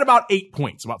 we're at about 8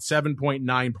 points, about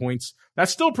 7.9 points.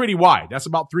 That's still pretty wide. That's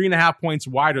about 3.5 points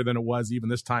wider than it was even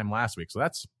this time last week. So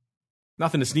that's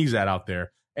nothing to sneeze at out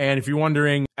there. And if you're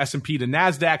wondering, S&P to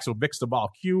NASDAQ, so VIX to vol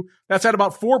Q, that's at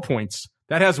about 4 points.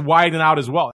 That has widened out as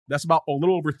well. That's about a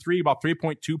little over 3, about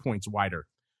 3.2 points wider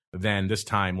than this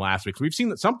time last week. So we've seen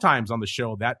that sometimes on the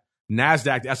show that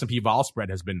NASDAQ to S&P vol spread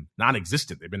has been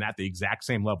non-existent. They've been at the exact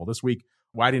same level. This week,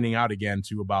 widening out again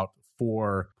to about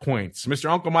 4 points. Mr.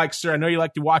 Uncle Mike, sir, I know you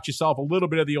like to watch yourself a little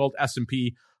bit of the old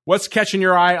S&P. What's catching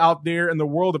your eye out there in the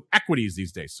world of equities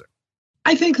these days, sir?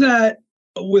 I think that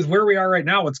with where we are right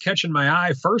now, what's catching my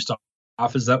eye first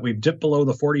off is that we've dipped below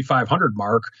the 4,500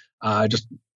 mark just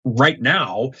right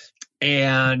now.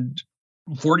 And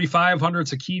 4,500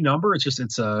 is a key number.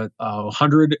 It's a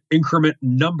 100 increment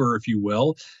number, if you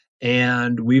will.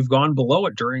 And we've gone below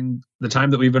it during the time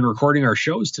that we've been recording our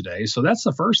shows today. So that's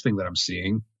the first thing that I'm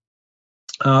seeing.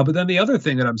 But then the other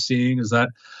thing that I'm seeing is that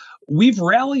we've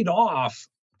rallied off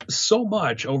so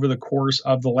much over the course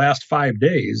of the last 5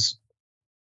 days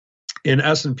in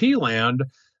S&P land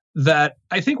that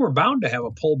I think we're bound to have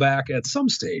a pullback at some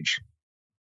stage.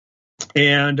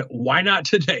 And why not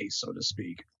today, so to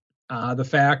speak? The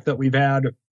fact that we've had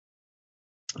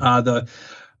the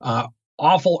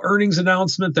awful earnings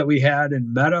announcement that we had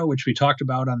in Meta, which we talked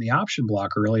about on the option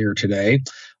block earlier today.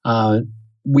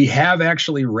 We have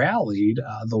actually rallied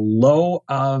the low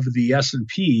of the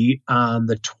S&P on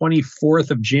the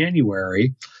 24th of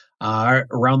January,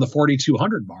 around the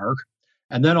 4,200 mark.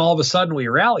 And then all of a sudden we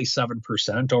rally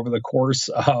 7% over the course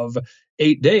of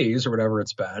 8 days or whatever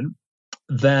it's been.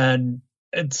 Then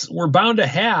we're bound to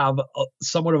have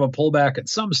somewhat of a pullback at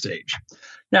some stage.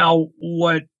 Now,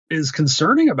 what is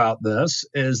concerning about this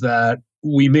is that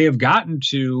we may have gotten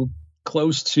to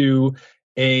close to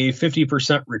a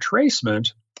 50%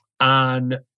 retracement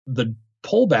on the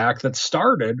pullback that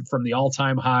started from the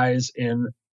all-time highs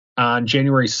on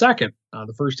January 2nd,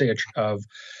 the first day of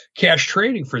cash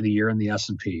trading for the year in the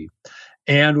S&P.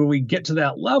 And when we get to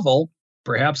that level,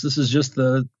 perhaps this is just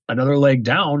another leg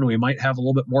down. We might have a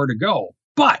little bit more to go.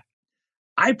 But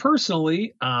I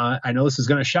personally, I know this is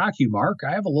going to shock you, Mark.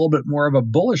 I have a little bit more of a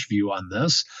bullish view on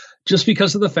this just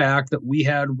because of the fact that we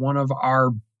had one of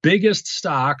our biggest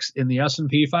stocks in the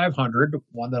S&P 500,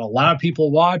 one that a lot of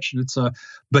people watch, and it's a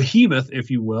behemoth, if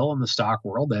you will, in the stock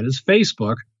world. That is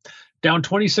Facebook, down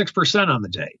 26% on the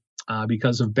day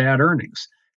because of bad earnings.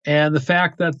 And the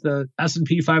fact that the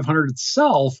S&P 500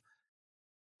 itself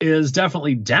is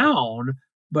definitely down,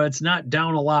 but it's not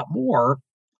down a lot more.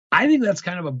 I think that's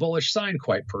kind of a bullish sign,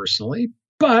 quite personally,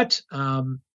 but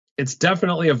it's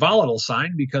definitely a volatile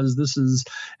sign because this is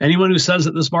anyone who says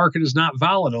that this market is not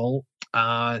volatile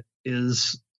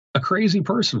is a crazy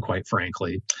person, quite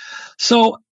frankly.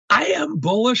 So I am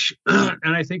bullish,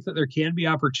 and I think that there can be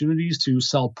opportunities to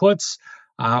sell puts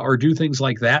or do things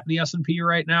like that in the S&P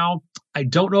right now. I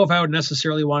don't know if I would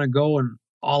necessarily want to go and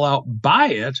all out buy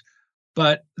it,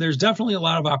 but there's definitely a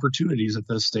lot of opportunities at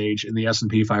this stage in the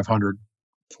S&P 500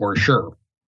 for sure.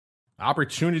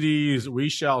 Opportunities we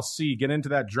shall see. Get into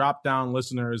that drop down,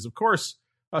 listeners. Of course,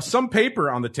 some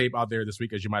paper on the tape out there this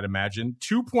week, as you might imagine.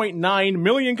 2.9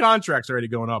 million contracts already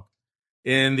going up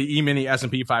in the E-mini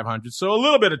S&P 500. So a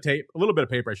little bit of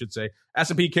paper, I should say.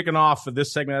 S&P kicking off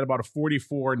this segment at about a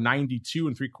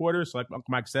 44.92 3/4. So like Uncle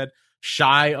Mike said,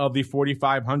 shy of the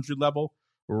 4,500 level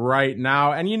right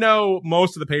now. And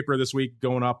most of the paper this week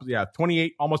going up,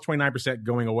 28, almost 29%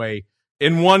 going away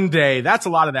in one day. That's a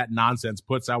lot of that nonsense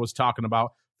puts I was talking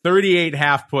about. 38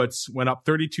 half puts went up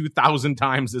 32,000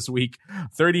 times this week.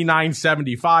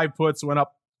 39.75 puts went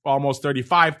up almost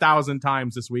 35,000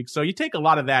 times this week. So you take a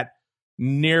lot of that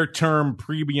near-term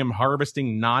premium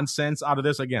harvesting nonsense out of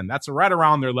this. Again, that's right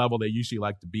around their level they usually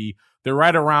like to be. They're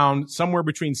right around somewhere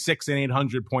between 600 and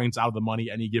 800 points out of the money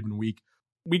any given week.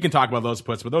 We can talk about those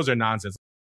puts, but those are nonsense.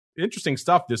 Interesting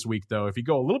stuff this week, though. If you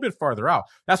go a little bit farther out,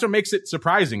 that's what makes it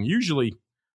surprising. Usually,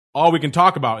 all we can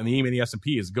talk about in the E-mini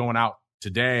S&P is going out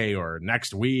today or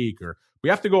next week, or we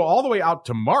have to go all the way out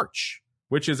to March,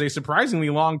 which is a surprisingly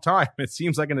long time. It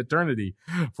seems like an eternity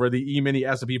for the E-mini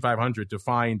S&P 500 to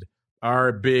find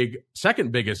our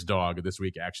second biggest dog this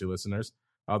week, actually, listeners.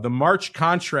 The March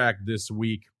contract this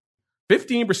week,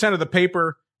 15% of the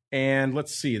paper. And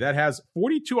let's see, that has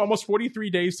 42, almost 43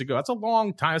 days to go. That's a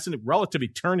long time. It's a relative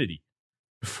eternity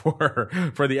for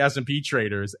the S&P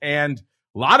traders. And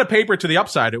a lot of paper to the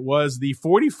upside. It was the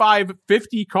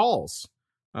 45.50 calls.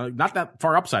 Not that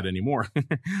far upside anymore.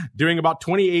 Doing about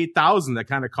 28,000 that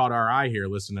kind of caught our eye here,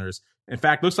 listeners. In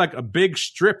fact, looks like a big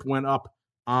strip went up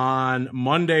on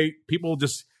Monday. People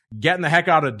just getting the heck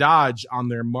out of Dodge on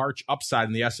their March upside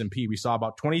in the S&P. We saw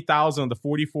about 20,000 of the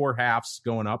 44 halves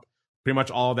going up. Pretty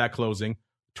much all of that closing.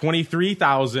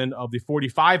 23,000 of the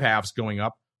 45 halves going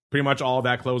up. Pretty much all of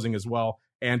that closing as well.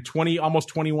 And almost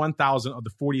 21,000 of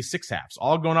the 46 halves,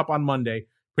 all going up on Monday.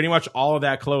 Pretty much all of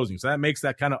that closing. So that makes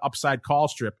that kind of upside call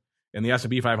strip in the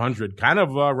S&P 500 kind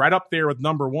of right up there with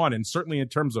number one. And certainly in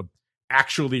terms of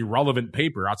actually relevant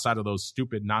paper outside of those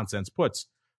stupid nonsense puts,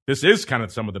 this is kind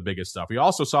of some of the biggest stuff. We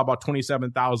also saw about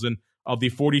 27,000 of the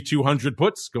 4,200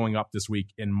 puts going up this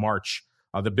week in March.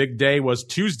 The big day was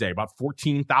Tuesday, about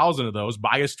 14,000 of those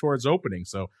biased towards opening.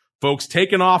 So folks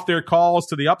taking off their calls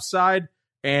to the upside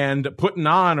and putting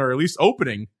on, or at least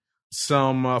opening,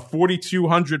 some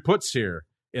 4,200 puts here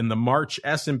in the March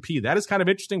S&P. That is kind of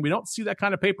interesting. We don't see that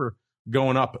kind of paper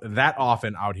going up that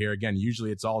often out here. Again,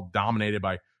 usually it's all dominated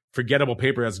by forgettable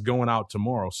paper that's going out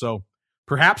tomorrow. So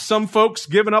perhaps some folks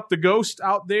giving up the ghost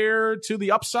out there to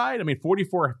the upside. I mean,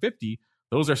 44.50,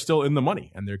 those are still in the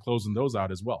money, and they're closing those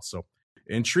out as well. So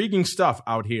intriguing stuff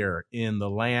out here in the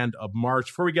land of March.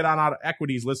 Before we get on out of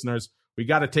equities, listeners, we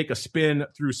got to take a spin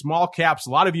through small caps. A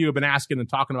lot of you have been asking and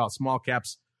talking about small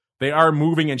caps. They are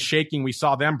moving and shaking. We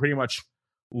saw them pretty much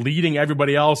leading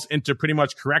everybody else into pretty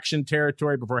much correction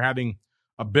territory before having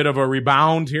a bit of a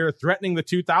rebound here, threatening the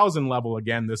 2000 level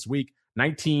again this week.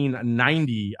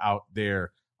 1990 out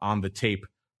there on the tape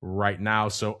right now.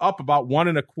 So up about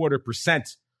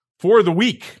 1.25% for the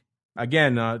week.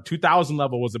 Again, 2000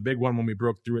 level was a big one when we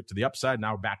broke through it to the upside.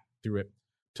 Now back through it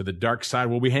to the dark side.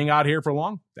 Will we hang out here for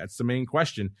long? That's the main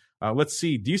question. Let's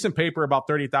see. Decent paper, about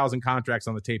 30,000 contracts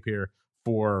on the tape here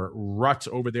for RUT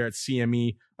over there at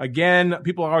CME. Again,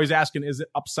 people are always asking, is it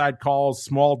upside calls,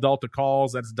 small delta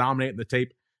calls that's dominating the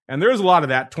tape? And there's a lot of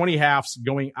that. 20 halves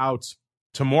going out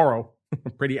tomorrow.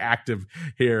 Pretty active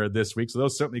here this week. So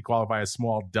those certainly qualify as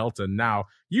small delta now.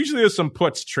 Usually there's some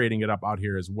puts trading it up out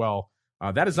here as well.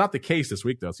 That is not the case this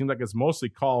week, though. It seems like it's mostly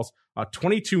calls.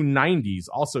 2290s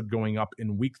also going up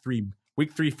in week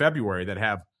three February that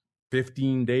have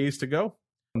 15 days to go.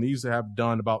 And these have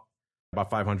done about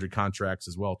 500 contracts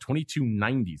as well.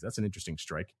 2290s. That's an interesting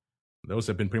strike. Those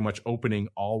have been pretty much opening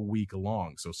all week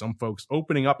long. So some folks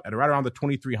opening up at right around the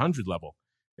 2300 level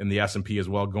in the S&P as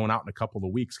well, going out in a couple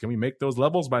of weeks. Can we make those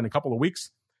levels by in a couple of weeks?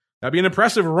 That'd be an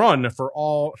impressive run for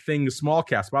all things small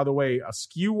caps. By the way,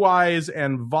 skew-wise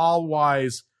and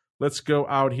vol-wise, let's go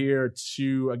out here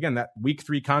to, again, that week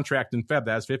 3 contract in Feb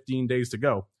that has 15 days to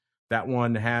go. That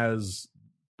one has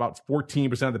about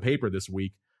 14% of the paper this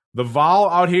week. The vol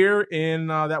out here in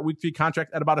that week 3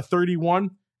 contract at about a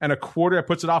 31.25. It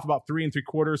puts it off about 3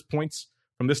 3/4 points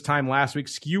from this time last week.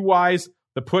 Skew-wise,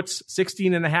 the puts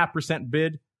 16.5%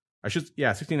 bid.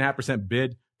 16.5%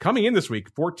 bid. Coming in this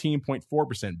week,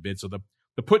 14.4% bid. So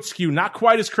the put skew not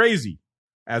quite as crazy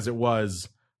as it was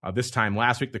this time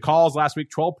last week. The calls last week,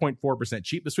 12.4%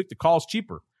 cheap. This week, the calls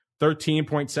cheaper,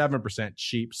 13.7%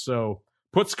 cheap. So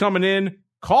puts coming in,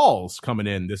 calls coming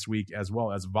in this week, as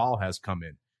well as vol has come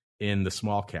in the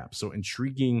small cap. So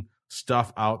intriguing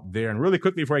stuff out there. And really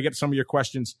quickly, before I get to some of your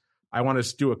questions, I want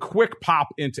to do a quick pop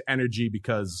into energy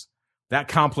because that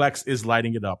complex is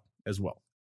lighting it up as well.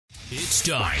 It's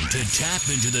time to tap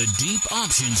into the deep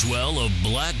options well of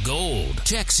black gold,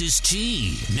 Texas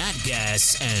tea, nat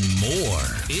gas, and more.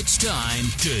 It's time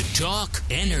to talk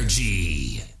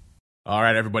energy. All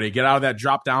right, everybody, get out of that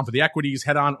drop down for the equities.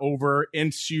 Head on over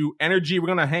into energy. We're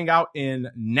going to hang out in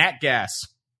nat gas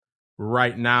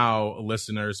right now,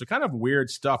 listeners. So kind of weird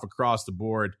stuff across the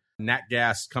board. Nat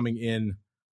gas coming in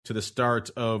to the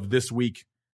start of this week.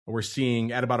 We're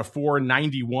seeing at about a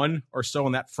 491 or so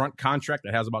in that front contract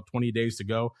that has about 20 days to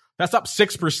go. That's up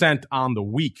 6% on the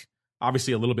week.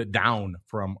 Obviously a little bit down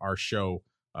from our show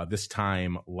this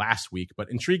time last week, but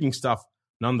intriguing stuff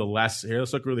nonetheless. Here,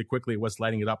 let's look really quickly at what's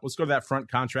lighting it up. Let's go to that front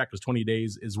contract because 20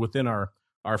 days is within our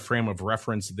frame of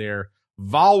reference there.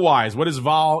 Vol-wise, what is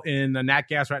vol in the nat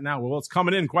gas right now? Well, it's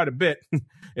coming in quite a bit.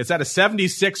 It's at a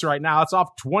 76 right now. It's off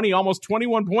 20, almost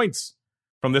 21 points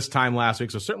from this time last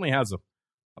week. So certainly has a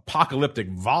apocalyptic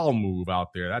vol move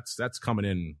out there. That's coming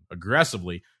in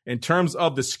aggressively. In terms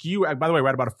of the skew, by the way,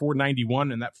 right about a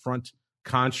 491 in that front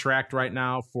contract right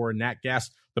now for nat gas.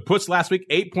 The puts last week,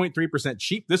 8.3%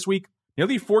 cheap. This week,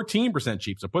 nearly 14%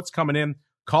 cheap. So puts coming in.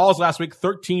 Calls last week,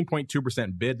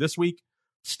 13.2% bid. This week,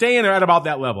 staying at about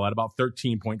that level, at about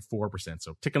 13.4%.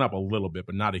 So ticking up a little bit,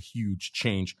 but not a huge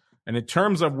change. And in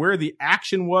terms of where the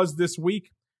action was this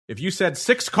week, if you said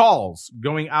 6 calls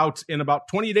going out in about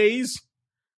 20 days,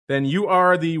 then you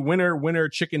are the winner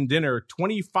chicken dinner.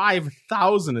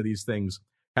 25,000 of these things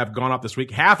have gone up this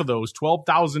week. Half of those,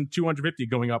 12,250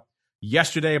 going up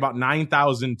yesterday, about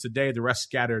 9,000 today. The rest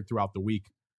scattered throughout the week.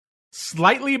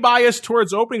 Slightly biased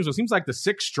towards openings. So it seems like the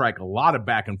 6 strike, a lot of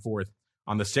back and forth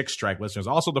on the 6 strike, listeners.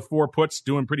 Also the 4 puts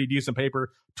doing pretty decent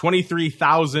paper.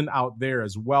 23,000 out there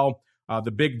as well.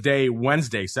 The big day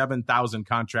Wednesday, 7,000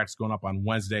 contracts going up on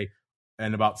Wednesday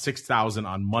and about 6,000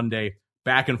 on Monday.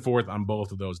 Back and forth on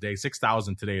both of those days.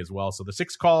 6,000 today as well. So the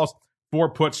 6 calls, 4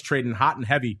 puts trading hot and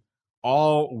heavy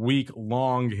all week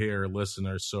long here,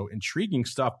 listeners. So intriguing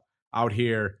stuff out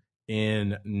here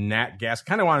in nat gas.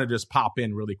 Kind of want to just pop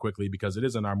in really quickly because it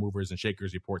is in our movers and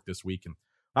shakers report this week. And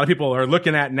a lot of people are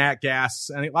looking at nat gas,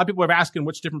 and a lot of people are asking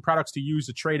which different products to use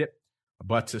to trade it.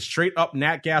 But to straight up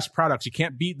nat gas products, you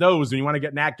can't beat those when you want to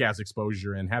get nat gas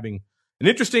exposure and having an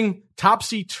interesting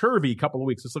topsy-turvy couple of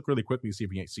weeks. Let's look really quickly to see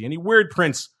if we can see any weird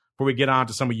prints before we get on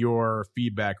to some of your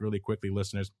feedback really quickly,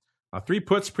 listeners. 3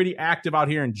 puts pretty active out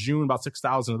here in June, about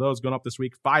 6,000 of those going up this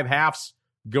week. 5 halves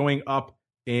going up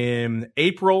in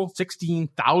April,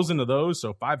 16,000 of those.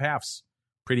 So 5 halves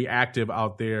pretty active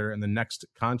out there in the next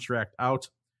contract out.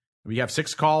 We have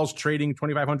 6 calls trading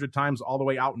 2,500 times all the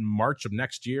way out in March of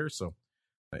next year. So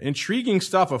intriguing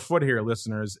stuff afoot here,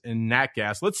 listeners, in nat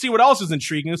gas. Let's see what else is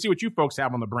intriguing. Let's see what you folks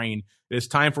have on the brain. It's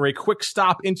time for a quick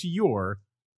stop into your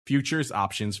futures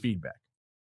options feedback.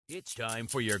 It's time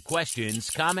for your questions,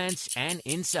 comments, and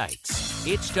insights.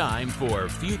 It's time for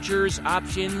Futures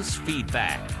Options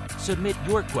Feedback. Submit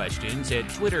your questions at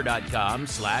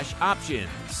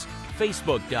twitter.com/options,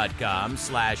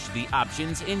 facebook.com/The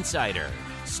Options Insider,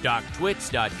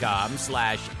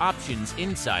 stocktwits.com/Options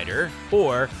Insider,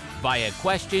 or via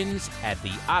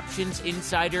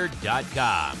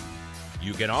questions@theoptionsinsider.com.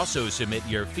 You can also submit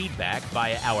your feedback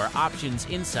via our Options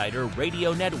Insider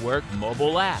Radio Network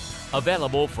mobile app,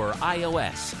 available for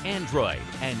iOS, Android,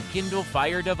 and Kindle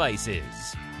Fire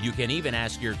devices. You can even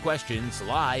ask your questions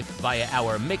live via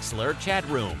our Mixlr chat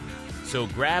room. So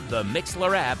grab the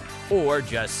Mixlr app or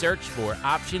just search for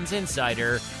Options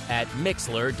Insider at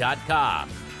Mixlr.com.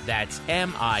 That's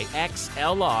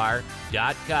MIXLR.com.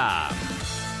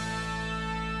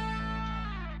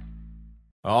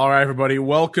 All right, everybody.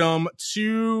 Welcome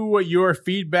to your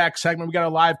feedback segment. We got a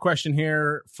live question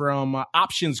here from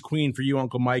Options Queen for you,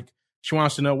 Uncle Mike. She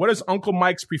wants to know, what is Uncle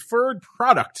Mike's preferred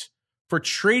product for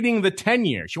trading the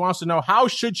 10-year? She wants to know, how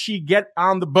should she get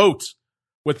on the boat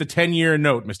with the 10-year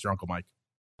note, Mr. Uncle Mike?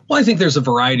 Well, I think there's a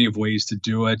variety of ways to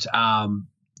do it.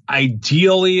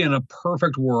 Ideally, in a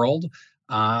perfect world,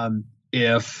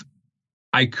 if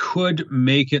I could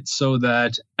make it so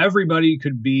that everybody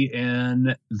could be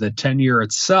in the 10-year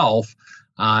itself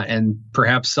and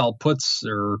perhaps sell puts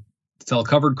or sell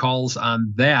covered calls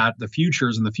on that, the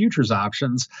futures and the futures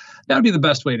options, that would be the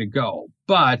best way to go.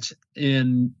 But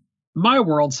in my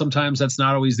world, sometimes that's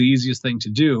not always the easiest thing to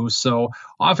do. So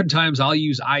oftentimes I'll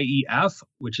use IEF,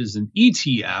 which is an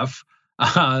ETF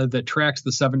that tracks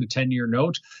the 7 to 10-year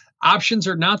note. Options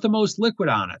are not the most liquid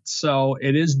on it, so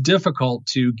it is difficult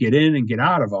to get in and get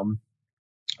out of them.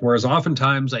 Whereas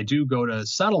oftentimes I do go to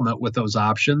settlement with those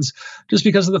options just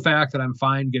because of the fact that I'm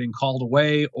fine getting called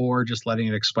away or just letting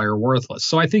it expire worthless.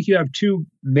 So I think you have 2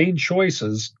 main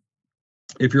choices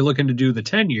if you're looking to do the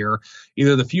 10-year,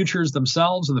 either the futures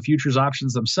themselves and the futures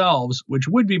options themselves, which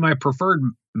would be my preferred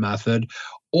method,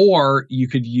 or you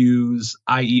could use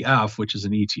IEF, which is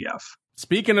an ETF.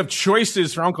 Speaking of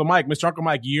choices for Uncle Mike, Mr. Uncle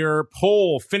Mike, your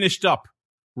poll finished up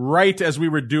right as we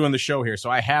were doing the show here. So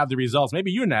I have the results.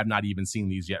 Maybe you have not even seen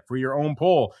these yet. For your own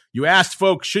poll, you asked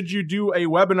folks, should you do a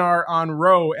webinar on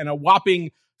Roe? And a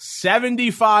whopping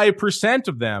 75%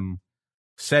 of them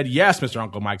said yes, Mr.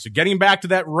 Uncle Mike. So getting back to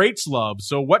that rates love.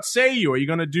 So what say you? Are you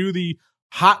going to do the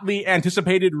hotly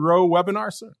anticipated Roe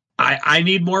webinar, sir? I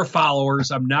need more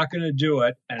followers. I'm not going to do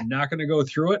it and not going to go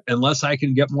through it unless I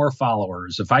can get more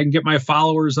followers. If I can get my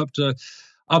followers up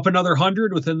another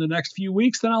 100 within the next few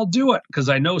weeks, then I'll do it, because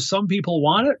I know some people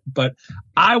want it, but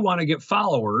I want to get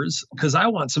followers because I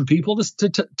want some people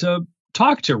to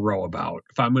talk to Roe about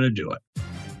if I'm going to do it.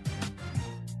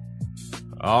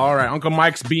 All right, Uncle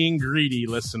Mike's being greedy,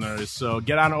 listeners. So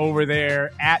get on over there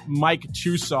at Mike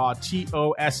TOSAW,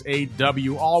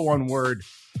 TOSAW, all one word,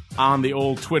 on the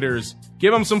old Twitters.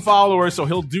 Give him some followers so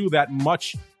he'll do that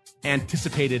much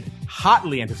anticipated,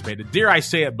 hotly anticipated, dare I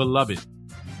say it, beloved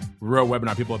Roe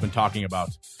webinar people have been talking about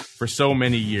for so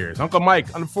many years. Uncle Mike,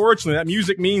 unfortunately, that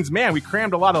music means, man, we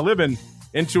crammed a lot of living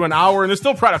into an hour, and there's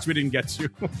still products we didn't get to.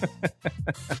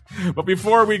 But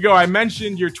before we go, I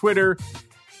mentioned your Twitter.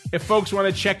 If folks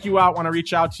want to check you out, want to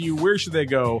reach out to you, where should they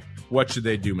go? What should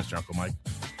they do, Mr. Uncle Mike?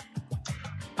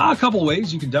 A couple of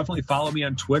ways. You can definitely follow me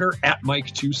on Twitter at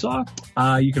Mike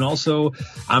TOSAW. You can also,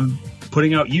 I'm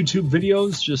putting out YouTube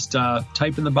videos. Just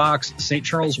type in the box St.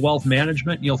 Charles Wealth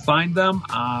Management and you'll find them.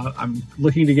 I'm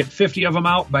looking to get 50 of them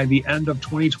out by the end of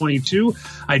 2022.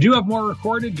 I do have more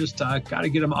recorded, just got to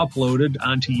get them uploaded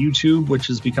onto YouTube,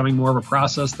 which is becoming more of a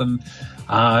process than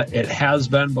it has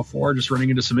been before, just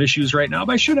running into some issues right now,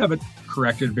 but I should have it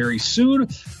corrected very soon.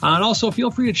 And also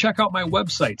feel free to check out my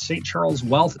website,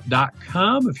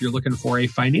 stcharleswealth.com, if you're looking for a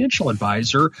financial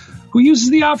advisor who uses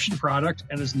the option product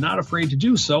and is not afraid to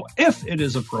do so if it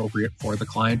is appropriate for the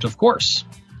client, of course.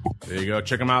 There you go.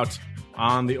 Check them out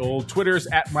on the old Twitters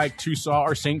at Mike TOSAW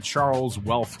or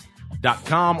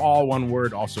stcharleswealth.com, all one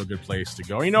word. Also a good place to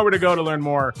go. You know where to go to learn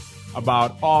more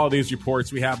about all these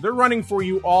reports we have. They're running for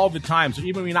you all the time. So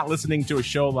even when you're not listening to a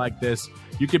show like this,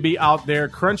 you could be out there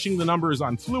crunching the numbers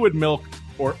on fluid milk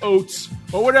or oats,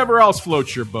 or whatever else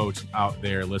floats your boat out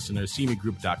there, listeners.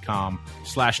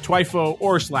 CMEgroup.com/TWIFO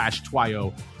or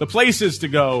 /TWIO. The places to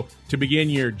go to begin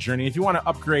your journey. If you want to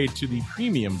upgrade to the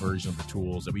premium version of the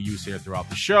tools that we use here throughout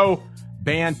the show,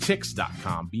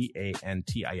 Bantix.com,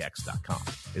 BANTIX.com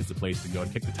is the place to go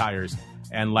to kick the tires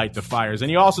and light the fires. And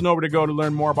you also know where to go to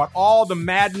learn more about all the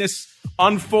madness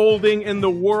unfolding in the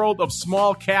world of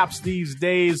small caps these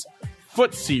days.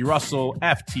 FTSE Russell,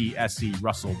 FTSE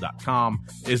Russell.com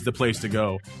is the place to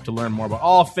go to learn more about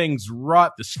all things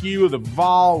RUT, the skew, the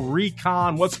vol,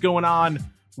 recon, what's going on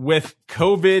with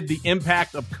COVID, the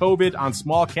impact of COVID on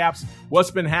small caps,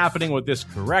 what's been happening with this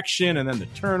correction and then the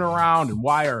turnaround, and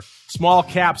why are small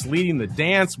caps leading the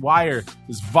dance? Why are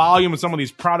this volume of some of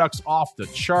these products off the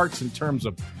charts in terms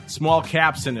of small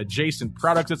caps and adjacent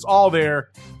products? It's all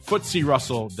there.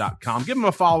 FTSERussell.com. Give them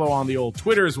a follow on the old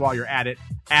Twitters while you're at it.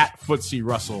 At FTSE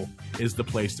Russell is the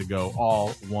place to go. All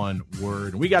one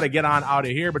word. We got to get on out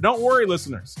of here, but don't worry,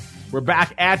 listeners. We're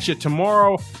back at you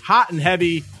tomorrow, hot and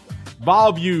heavy.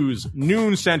 Vol Views,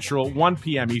 noon Central, 1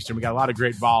 p.m. Eastern. We got a lot of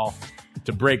great vol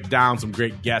to break down, some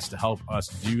great guests to help us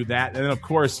do that. And then, of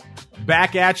course,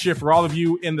 back at you for all of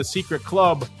you in the Secret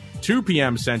Club, 2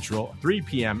 p.m. Central, 3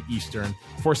 p.m. Eastern,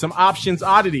 for some options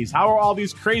oddities. How are all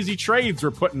these crazy trades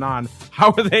we're putting on?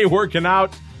 How are they working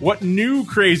out? What new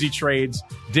crazy trades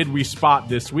did we spot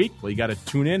this week? Well, you got to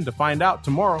tune in to find out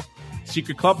tomorrow.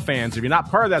 Secret Club fans, if you're not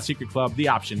part of that Secret Club,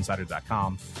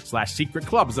 theoptioninsider.com/Secret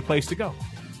Club is the place to go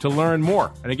to learn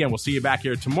more. And again, we'll see you back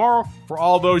here tomorrow for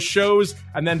all those shows,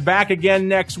 and then back again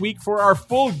next week for our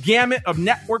full gamut of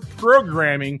network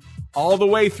programming all the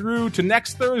way through to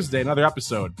next Thursday, another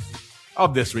episode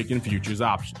of This Week in Futures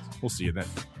Options. We'll see you then.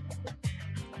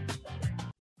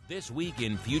 This Week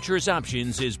in Futures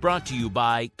Options is brought to you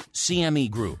by CME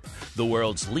Group, the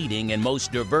world's leading and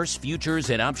most diverse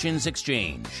futures and options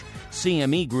exchange.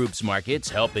 CME Group's markets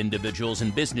help individuals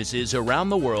and businesses around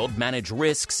the world manage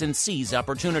risks and seize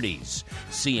opportunities.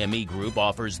 CME Group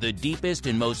offers the deepest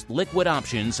and most liquid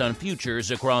options on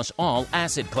futures across all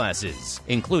asset classes,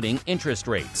 including interest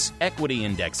rates, equity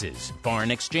indexes, foreign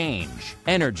exchange,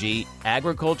 energy,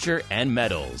 agriculture, and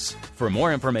metals. For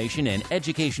more information and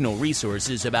educational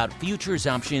resources about futures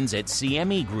options at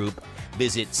CME Group,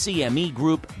 visit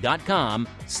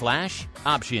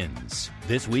cmegroup.com/options.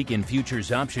 This Week in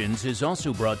Futures Options is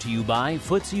also brought to you by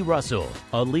FTSE Russell,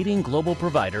 a leading global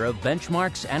provider of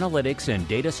benchmarks, analytics, and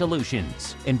data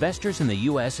solutions. Investors in the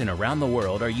U.S. and around the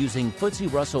world are using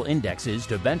FTSE Russell indexes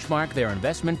to benchmark their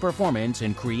investment performance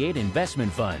and create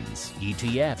investment funds,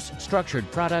 ETFs, structured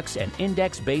products, and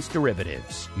index-based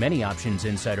derivatives. Many Options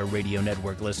Insider Radio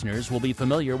Network listeners will be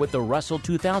familiar with the Russell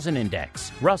 2000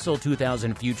 Index. Russell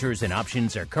 2000 futures and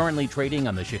options are currently trading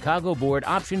on the Chicago Board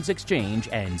Options Exchange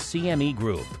and CME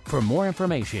Group. For more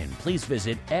information, please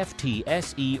visit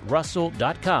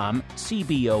FTSERussell.com,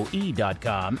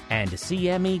 CBOE.com, and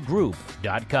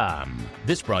CMEGroup.com.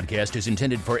 This broadcast is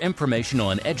intended for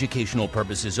informational and educational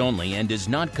purposes only and does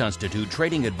not constitute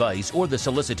trading advice or the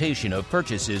solicitation of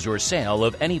purchases or sale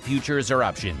of any futures or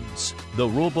options. The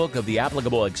rulebook of the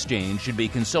applicable exchange should be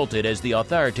consulted as the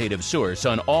authoritative source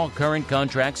on all current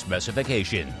contract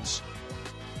specifications.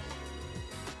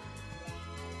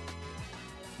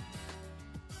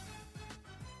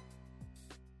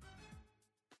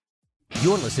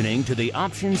 You're listening to the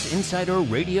Options Insider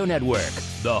Radio Network,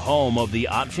 the home of the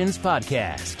Options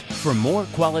Podcast. For more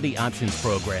quality options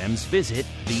programs, visit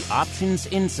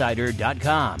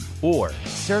theoptionsinsider.com or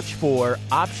search for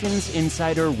Options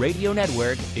Insider Radio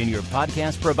Network in your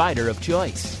podcast provider of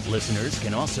choice. Listeners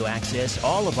can also access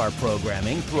all of our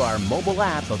programming through our mobile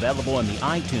app available in the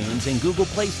iTunes and Google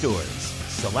Play stores.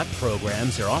 Select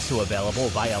programs are also available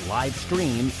via live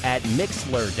stream at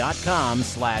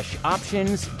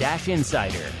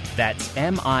mixlr.com/options-insider. That's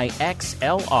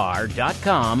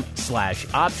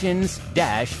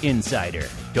mixlr.com/options-insider.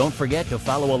 Don't forget to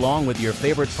follow along with your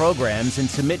favorite programs and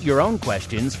submit your own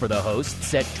questions for the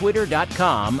hosts at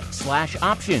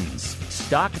twitter.com/options,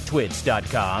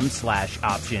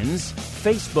 stocktwits.com/options,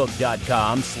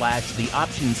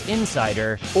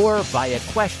 facebook.com/theoptionsinsider, or via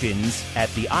questions at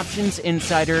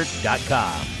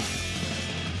theoptionsinsider.com.